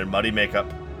in their muddy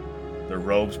makeup, their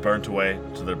robes burnt away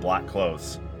to their black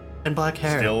clothes. And black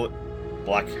hair. Still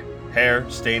black hair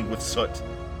stained with soot,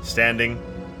 standing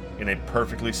in a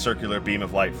perfectly circular beam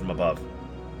of light from above.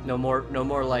 No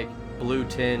more like blue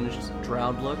tinged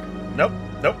drowned look. Nope.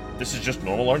 This is just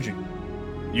normal Orangey.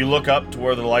 You look up to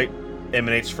where the light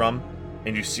emanates from,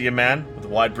 and you see a man with a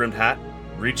wide-brimmed hat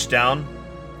reach down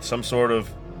some sort of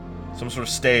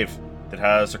stave that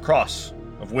has a cross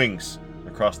of wings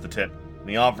across the tip, and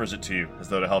he offers it to you as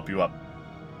though to help you up.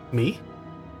 Me?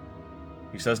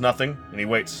 He says nothing, and he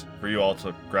waits for you all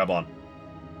to grab on.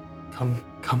 Come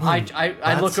on.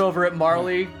 I look over at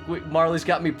Marley. Marley's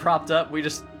got me propped up. We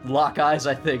just lock eyes,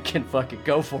 I think, and fucking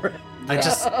go for it. I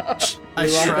just I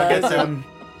We lock shrug at eyes them,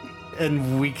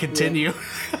 and we continue.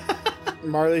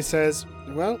 Marley says,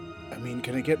 well, I mean,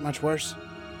 can it get much worse?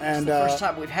 And It's the first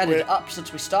time we've headed up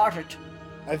since we started.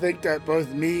 I think that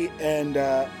both me and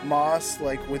Moss,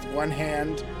 like with one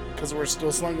hand, because we're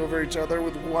still slung over each other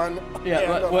with one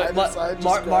hand on either side.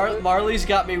 just grab it. Marley's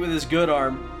got me with his good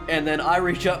arm, and then I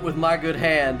reach up with my good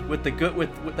hand with the good with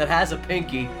that has a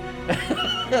pinky,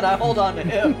 and I hold on to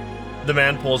him. The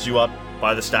man pulls you up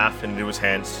by the staff into his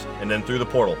hands, and then through the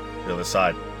portal to the other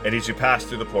side. And as you pass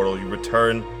through the portal, you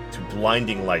return to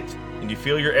blinding light, and you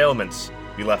feel your ailments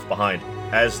be left behind,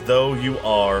 as though you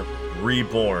are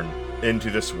reborn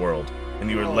into this world, and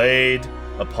you are laid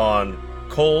upon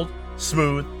cold,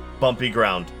 smooth, bumpy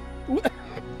ground.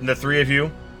 And the three of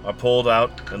you are pulled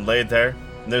out and laid there,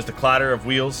 and there's the clatter of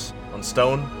wheels on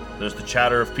stone, there's the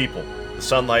chatter of people. The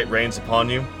sunlight rains upon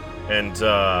you, and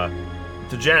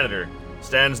the janitor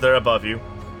stands there above you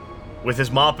with his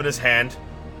mop in his hand,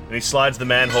 and he slides the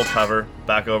manhole cover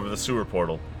back over the sewer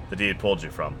portal that he had pulled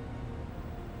you from.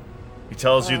 He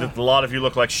tells you that a lot of you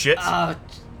look like shit,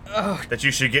 that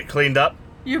you should get cleaned up,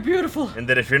 You're beautiful. and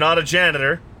that if you're not a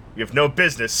janitor, you have no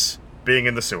business being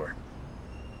in the sewer.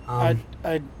 I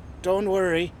don't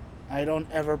worry. I don't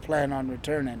ever plan on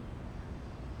returning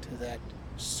to that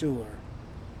sewer.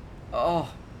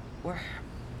 Oh, where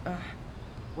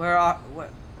are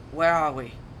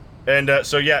we? And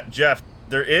so yeah, Jeff,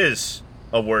 there is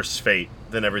a worse fate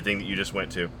than everything that you just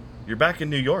went to. You're back in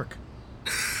New York.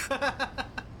 I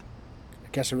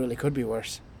guess it really could be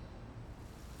worse.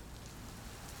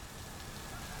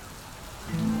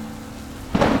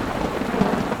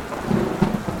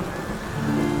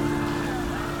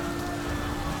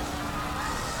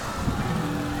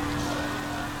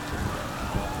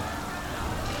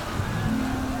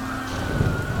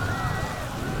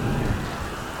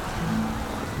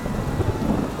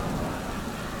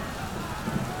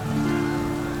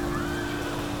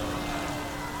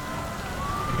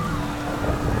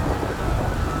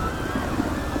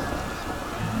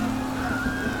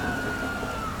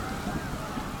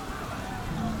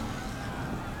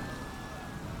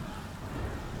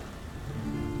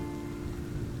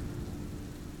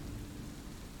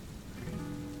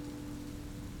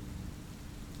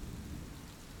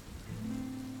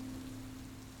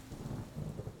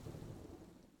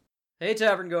 Hey,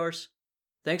 tavern goers.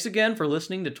 Thanks again for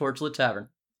listening to Torchlit Tavern.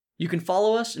 You can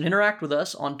follow us and interact with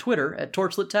us on Twitter at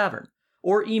Torchlit Tavern,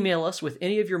 or email us with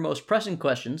any of your most pressing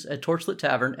questions at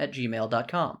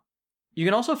torchlittavern@gmail.com. You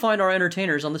can also find our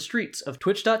entertainers on the streets of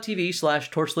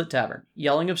twitch.tv/torchlittavern,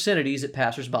 yelling obscenities at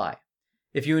passersby.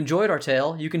 If you enjoyed our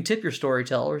tale, you can tip your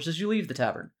storytellers as you leave the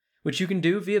tavern, which you can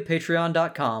do via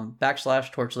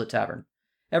patreon.com/torchlittavern.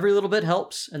 Every little bit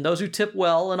helps, and those who tip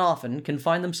well and often can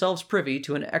find themselves privy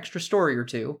to an extra story or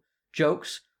two,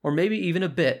 jokes, or maybe even a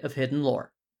bit of hidden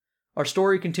lore. Our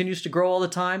story continues to grow all the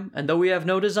time, and though we have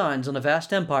no designs on a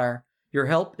vast empire, your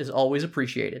help is always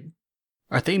appreciated.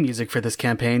 Our theme music for this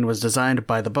campaign was designed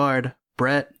by the bard,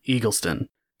 Brett Eagleston.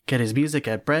 Get his music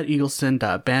at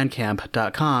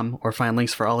bretteagleston.bandcamp.com or find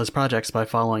links for all his projects by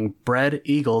following Bread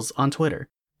Eagles on Twitter.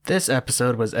 This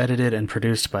episode was edited and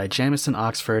produced by Jameson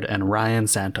Oxford and Ryan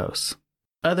Santos.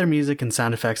 Other music and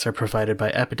sound effects are provided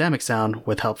by Epidemic Sound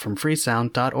with help from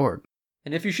freesound.org.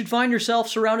 And if you should find yourself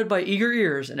surrounded by eager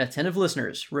ears and attentive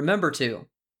listeners, remember to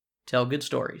tell good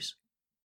stories.